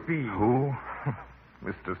 who would it be? Who?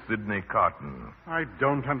 Mr. Sidney Carton. I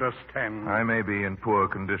don't understand. I may be in poor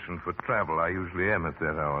condition for travel. I usually am at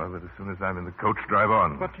that hour, but as soon as I'm in the coach, drive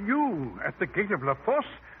on. But you, at the gate of La Force,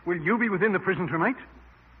 will you be within the prison tonight?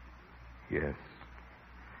 Yes.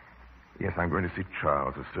 Yes, I'm going to see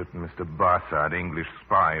Charles, a certain Mr. Barsad, English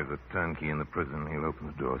spy, the turnkey in the prison. He'll open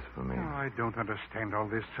the doors for me. Oh, I don't understand all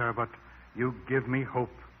this, sir, but you give me hope.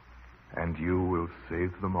 And you will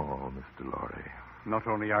save them all, Mr. Lorry. Not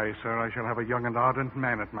only I, sir, I shall have a young and ardent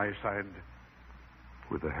man at my side.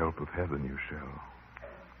 With the help of heaven, you shall.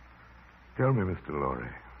 Tell me, Mr.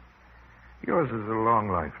 Lorry, yours is a long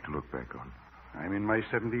life to look back on. I'm in my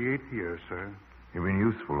 78th year, sir. You've been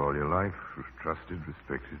useful all your life, trusted,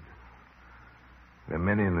 respected. There are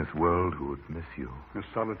many in this world who would miss you. A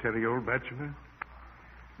solitary old bachelor?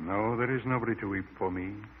 No, there is nobody to weep for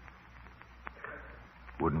me.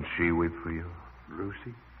 Wouldn't she weep for you?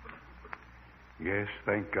 Lucy? Yes,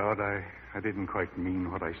 thank God I didn't quite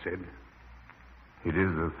mean what I said. It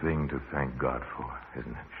is a thing to thank God for,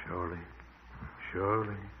 isn't it? Surely.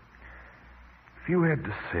 Surely. If you had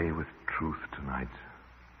to say with truth tonight,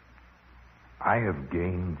 I have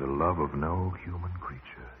gained the love of no human creature.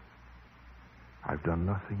 I've done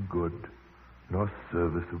nothing good nor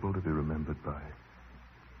serviceable to be remembered by.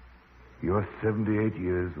 Your 78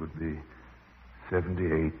 years would be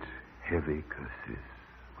 78 heavy curses,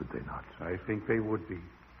 would they not? I think they would be.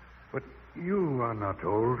 But you are not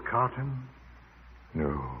old, Carton.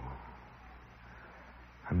 No.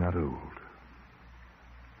 I'm not old.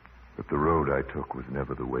 But the road I took was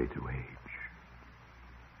never the way to age.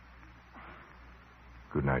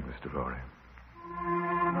 Good night, Mr. Lorry.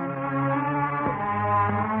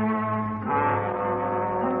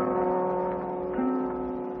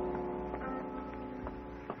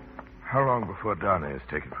 How long before Darnay is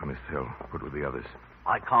taken from his cell, put with the others?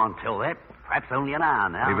 I can't tell that. Perhaps only an hour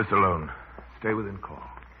now. Leave us alone. Stay within call.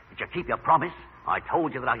 Did you keep your promise? I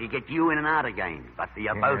told you that I could get you in and out again. But for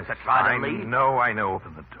you both to try to leave. I know.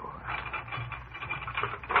 Open the door.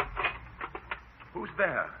 Who's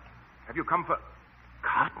there? Have you come for...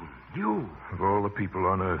 Carton, you. Of all the people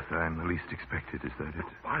on Earth, I'm the least expected. Is that it?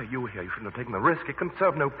 Why are you here? You shouldn't have taken the risk. It can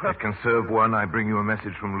serve no purpose. It can serve one. I bring you a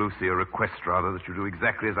message from Lucy, a request, rather, that you do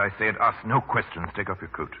exactly as I say and ask no questions. Take off your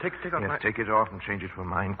coat. Take off my... Take it off and change it for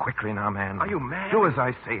mine. Quickly now, man. Are you mad? Do as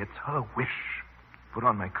I say. It's her wish. Put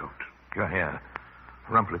on my coat. Your hair.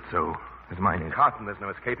 Rumple it so, as mine is. Carton, there's no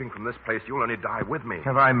escaping from this place. You'll only die with me.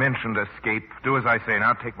 Have I mentioned escape? Do as I say.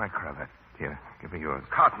 Now take my cravat. Here, give me yours.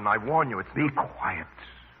 Carton, I warn you, it's... Be quiet.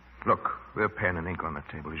 Look, there's pen and ink on the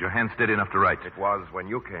table. Is your hand steady enough to write? It was when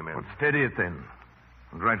you came in. Well, steady it then.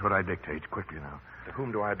 And write what I dictate. Quickly now. To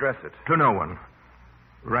whom do I address it? To no one.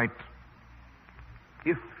 Write,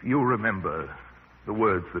 if you remember the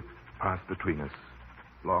words that passed between us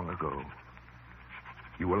long ago,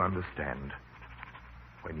 you will understand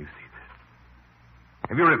when you see this.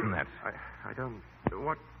 Have you written that? I don't...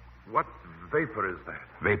 What vapor is that?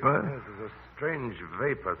 Vapor? Yes, there's a strange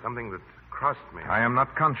vapor, something that crossed me. I am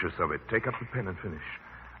not conscious of it. Take up the pen and finish.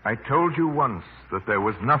 I told you once that there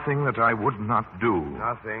was nothing that I would not do.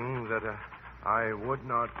 Nothing that I would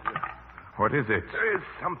not... What is it? There is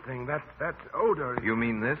something, that odor. You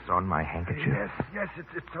mean this on my handkerchief? Yes,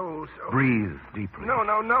 it's so... Breathe deeply. No.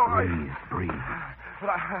 Breathe. But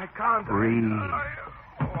I can't... Breathe.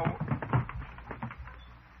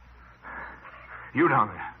 You down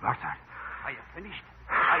there, Barsad. Are you finished?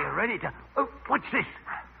 Are you ready to... Oh, what's this?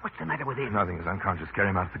 What's the matter with him? Nothing. He's unconscious. Carry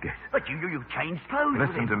him out of the gate. But you changed clothes.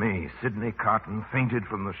 Listen to me. Sidney Carton fainted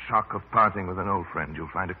from the shock of parting with an old friend. You'll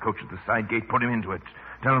find a coach at the side gate. Put him into it.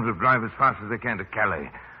 Tell him to drive as fast as they can to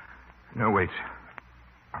Calais. No, wait.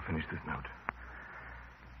 I'll finish this note.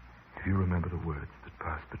 If you remember the words that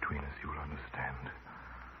passed between us, you will understand.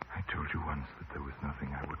 I told you once that there was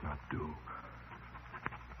nothing I would not do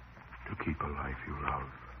to keep a life you love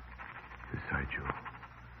beside you.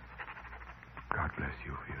 God bless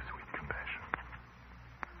you for your sweet compassion.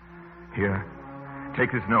 Here,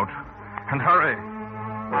 take this note, and hurry.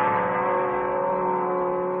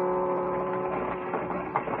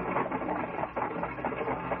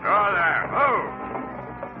 Oh, there. Oh!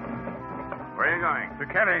 Where are you going? To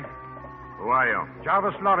Calais. Who are you?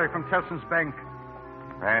 Jarvis Lorry from Tellson's Bank.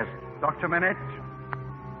 Past. Dr. Manette.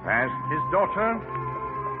 Past. His daughter.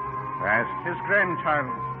 Past. His grandchild.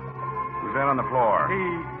 Who's that on the floor?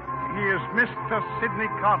 He is Mr. Sidney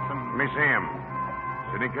Carton. Let me see him.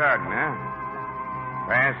 Sidney Carton, huh?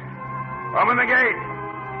 Fast. Open the gate.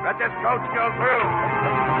 Let this coach go through.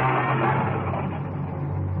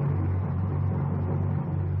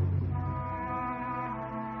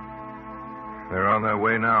 They're on their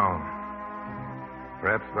way now.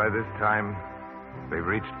 Perhaps by this time, they've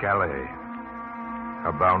reached Calais,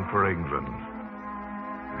 are bound for England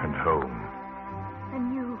and home.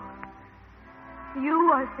 And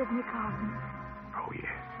you are Sidney Carton. Oh,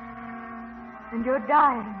 yes. And you're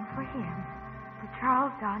dying for him, for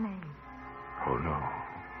Charles Darnay. Oh, no.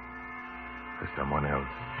 For someone else.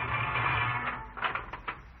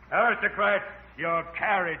 Aristocrats, your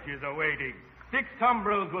carriage is awaiting. 6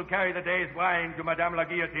 tumbrils will carry the day's wine to Madame la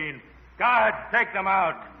Guillotine. Guards, take them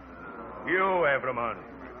out. You, Evrémonde,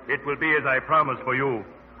 it will be as I promised for you.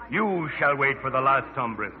 You shall wait for the last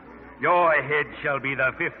tumbril. Your head shall be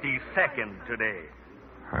the 52nd today.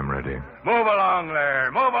 I'm ready. Move along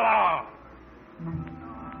there. Move along.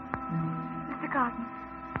 Mr. Carton,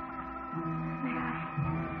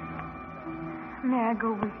 may I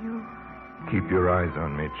go with you? Keep your eyes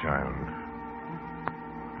on me, child.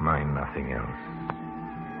 Mind nothing else.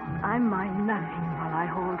 I mind nothing while I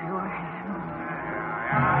hold your hand.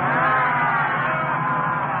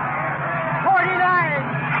 49.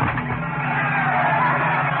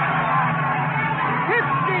 50.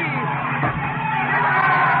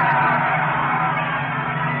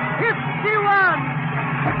 51.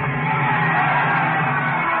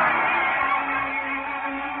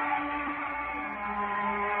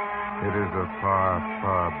 It is a far,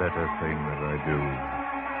 far better thing that I do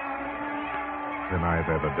than I've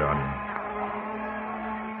ever done.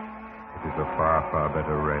 It is a far, far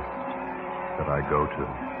better rest that I go to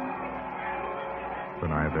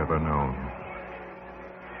than I've ever known.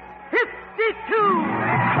 52.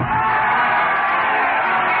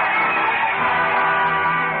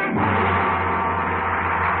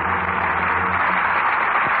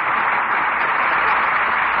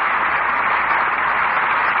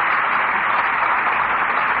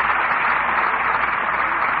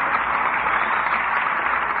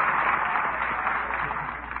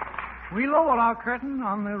 We lower our curtain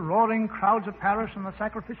on the roaring crowds of Paris and the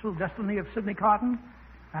sacrificial destiny of Sidney Carton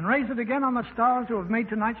and raise it again on the stars who have made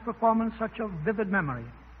tonight's performance such a vivid memory.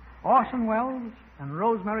 Orson Welles and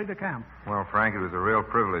Rosemary DeCamp. Well, Frank, it was a real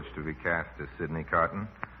privilege to be cast as Sidney Carton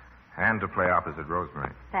and to play opposite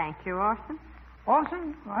Rosemary. Thank you, Orson.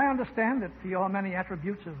 Orson, I understand that to your many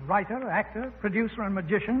attributes of writer, actor, producer, and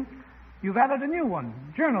magician, you've added a new one,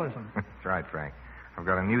 journalism. That's right, Frank. I've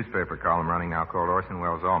got a newspaper column running now called Orson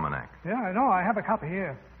Welles' Almanac. Yeah, I know. I have a copy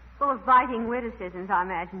here. Full of biting witticisms, I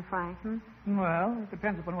imagine, Frank. Well, it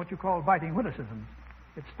depends upon what you call biting witticisms.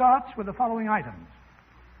 It starts with the following items.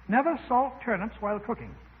 Never salt turnips while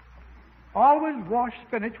cooking. Always wash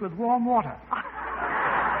spinach with warm water.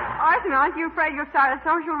 Orson, aren't you afraid you'll start a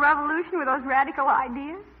social revolution with those radical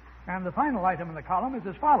ideas? And the final item in the column is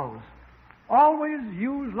as follows. Always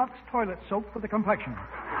use Lux toilet soap for the complexion.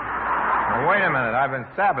 Now, wait a minute. I've been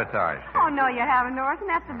sabotaged. Oh, no, you haven't, Orson.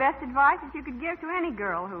 That's the best advice that you could give to any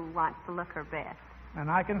girl who wants to look her best. And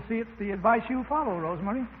I can see it's the advice you follow,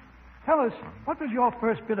 Rosemary. Tell us, what was your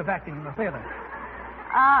first bit of acting in the theater?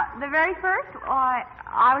 The very first?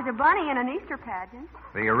 I was a bunny in an Easter pageant.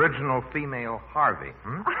 The original female Harvey,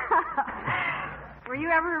 Were you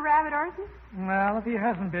ever a rabbit, Orson? Well, if he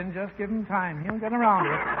hasn't been, just give him time. He'll get around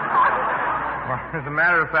to it. Well, as a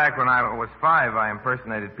matter of fact, when I was 5, I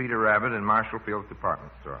impersonated Peter Rabbit in Marshall Field's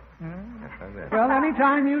department store. Yes, I did. Well, any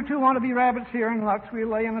time you two want to be rabbits here in Lux, we'll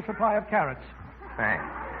lay in a supply of carrots. Thanks.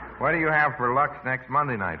 What do you have for Lux next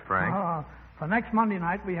Monday night, Frank? For next Monday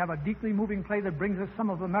night, we have a deeply moving play that brings us some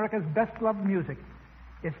of America's best-loved music.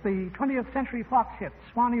 It's the 20th Century Fox hit,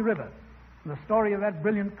 Swanee River, and the story of that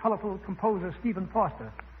brilliant, colorful composer, Stephen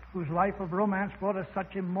Foster, whose life of romance brought us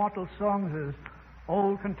such immortal songs as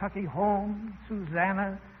Old Kentucky Home,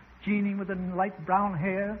 Susanna, Jeannie with the light brown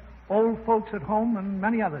hair, Old Folks at Home, and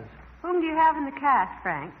many others. Whom do you have in the cast,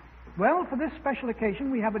 Frank? Well, for this special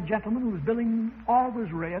occasion, we have a gentleman whose billing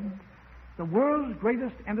always read, the world's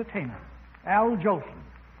greatest entertainer, Al Jolson,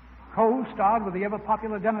 co-starred with the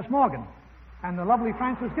ever-popular Dennis Morgan and the lovely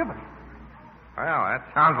Frances Gifford. Well, that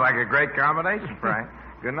sounds like a great combination, Frank.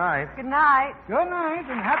 Good night. Good night. Good night,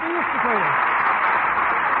 and happy Easter to you.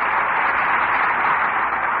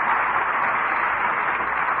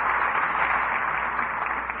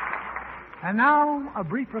 And now, a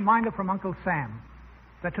brief reminder from Uncle Sam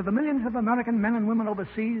that to the millions of American men and women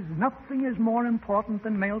overseas, nothing is more important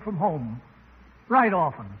than mail from home. Write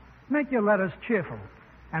often. Make your letters cheerful.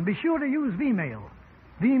 And be sure to use V-mail.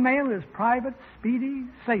 V-mail is private, speedy,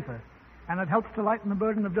 safer, and it helps to lighten the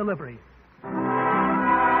burden of delivery.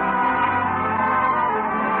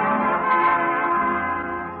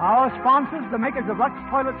 Our sponsors, the makers of Lux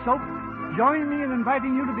Toilet Soap, join me in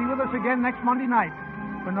inviting you to be with us again next Monday night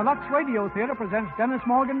when the Lux Radio Theater presents Dennis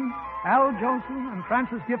Morgan, Al Jolson, and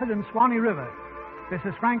Francis Gifford in Swanee River. This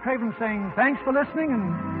is Frank Craven saying thanks for listening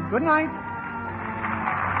and good night.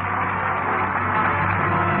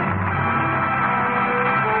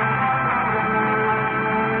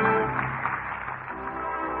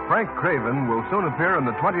 Frank Craven will soon appear in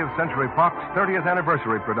the 20th Century Fox 30th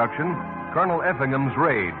anniversary production, Colonel Effingham's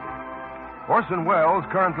Raid. Orson Welles,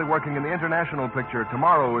 currently working in the international picture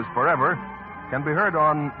Tomorrow is Forever, can be heard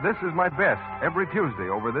on This Is My Best every Tuesday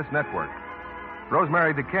over this network.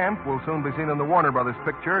 Rosemary DeCamp will soon be seen in the Warner Brothers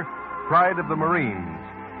picture, Pride of the Marines.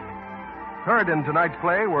 Heard in tonight's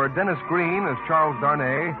play were Dennis Green as Charles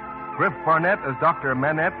Darnay, Griff Barnett as Dr.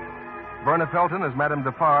 Manette, Verna Felton as Madame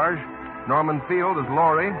Defarge, Norman Field as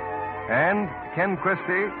Laurie, and Ken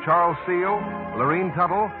Christie, Charles Seal, Lorene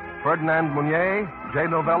Tuttle, Ferdinand Mounier, Jay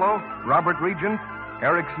Novello, Robert Regent,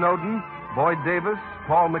 Eric Snowden, Boyd Davis,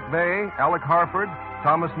 Paul McVeigh, Alec Harford,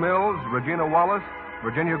 Thomas Mills, Regina Wallace,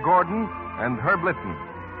 Virginia Gordon, and Herb Litton.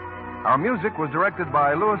 Our music was directed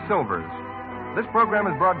by Louis Silvers. This program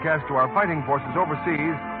is broadcast to our fighting forces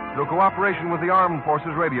overseas through cooperation with the Armed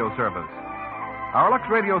Forces Radio Service. Our Lux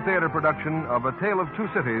Radio Theater production of A Tale of Two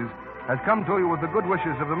Cities has come to you with the good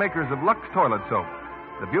wishes of the makers of Lux Toilet Soap,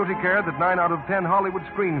 the beauty care that 9 out of 10 Hollywood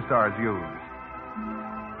screen stars use.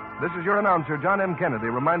 This is your announcer, John M. Kennedy,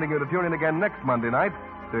 reminding you to tune in again next Monday night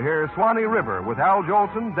to hear Swanee River with Al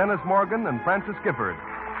Jolson, Dennis Morgan, and Francis Gifford.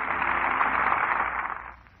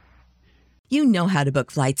 You know how to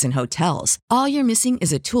book flights and hotels. All you're missing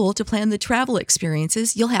is a tool to plan the travel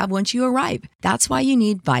experiences you'll have once you arrive. That's why you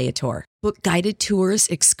need Viator. Book guided tours,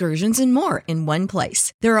 excursions, and more in one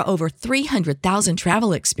place. There are over 300,000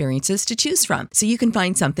 travel experiences to choose from, so you can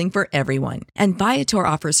find something for everyone. And Viator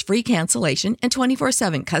offers free cancellation and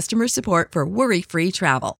 24/7 customer support for worry-free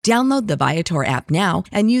travel. Download the Viator app now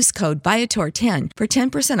and use code Viator10 for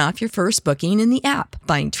 10% off your first booking in the app.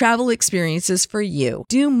 Find travel experiences for you.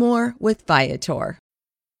 Do more with Viator.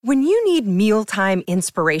 When you need mealtime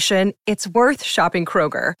inspiration, it's worth shopping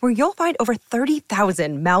Kroger, where you'll find over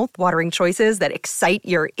 30,000 mouth-watering choices that excite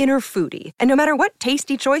your inner foodie. And no matter what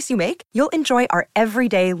tasty choice you make, you'll enjoy our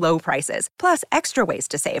everyday low prices, plus extra ways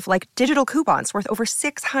to save, like digital coupons worth over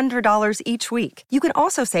 $600 each week. You can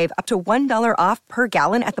also save up to $1 off per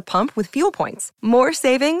gallon at the pump with fuel points. More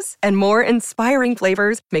savings and more inspiring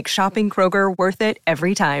flavors make shopping Kroger worth it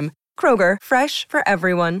every time. Kroger, fresh for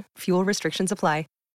everyone. Fuel restrictions apply.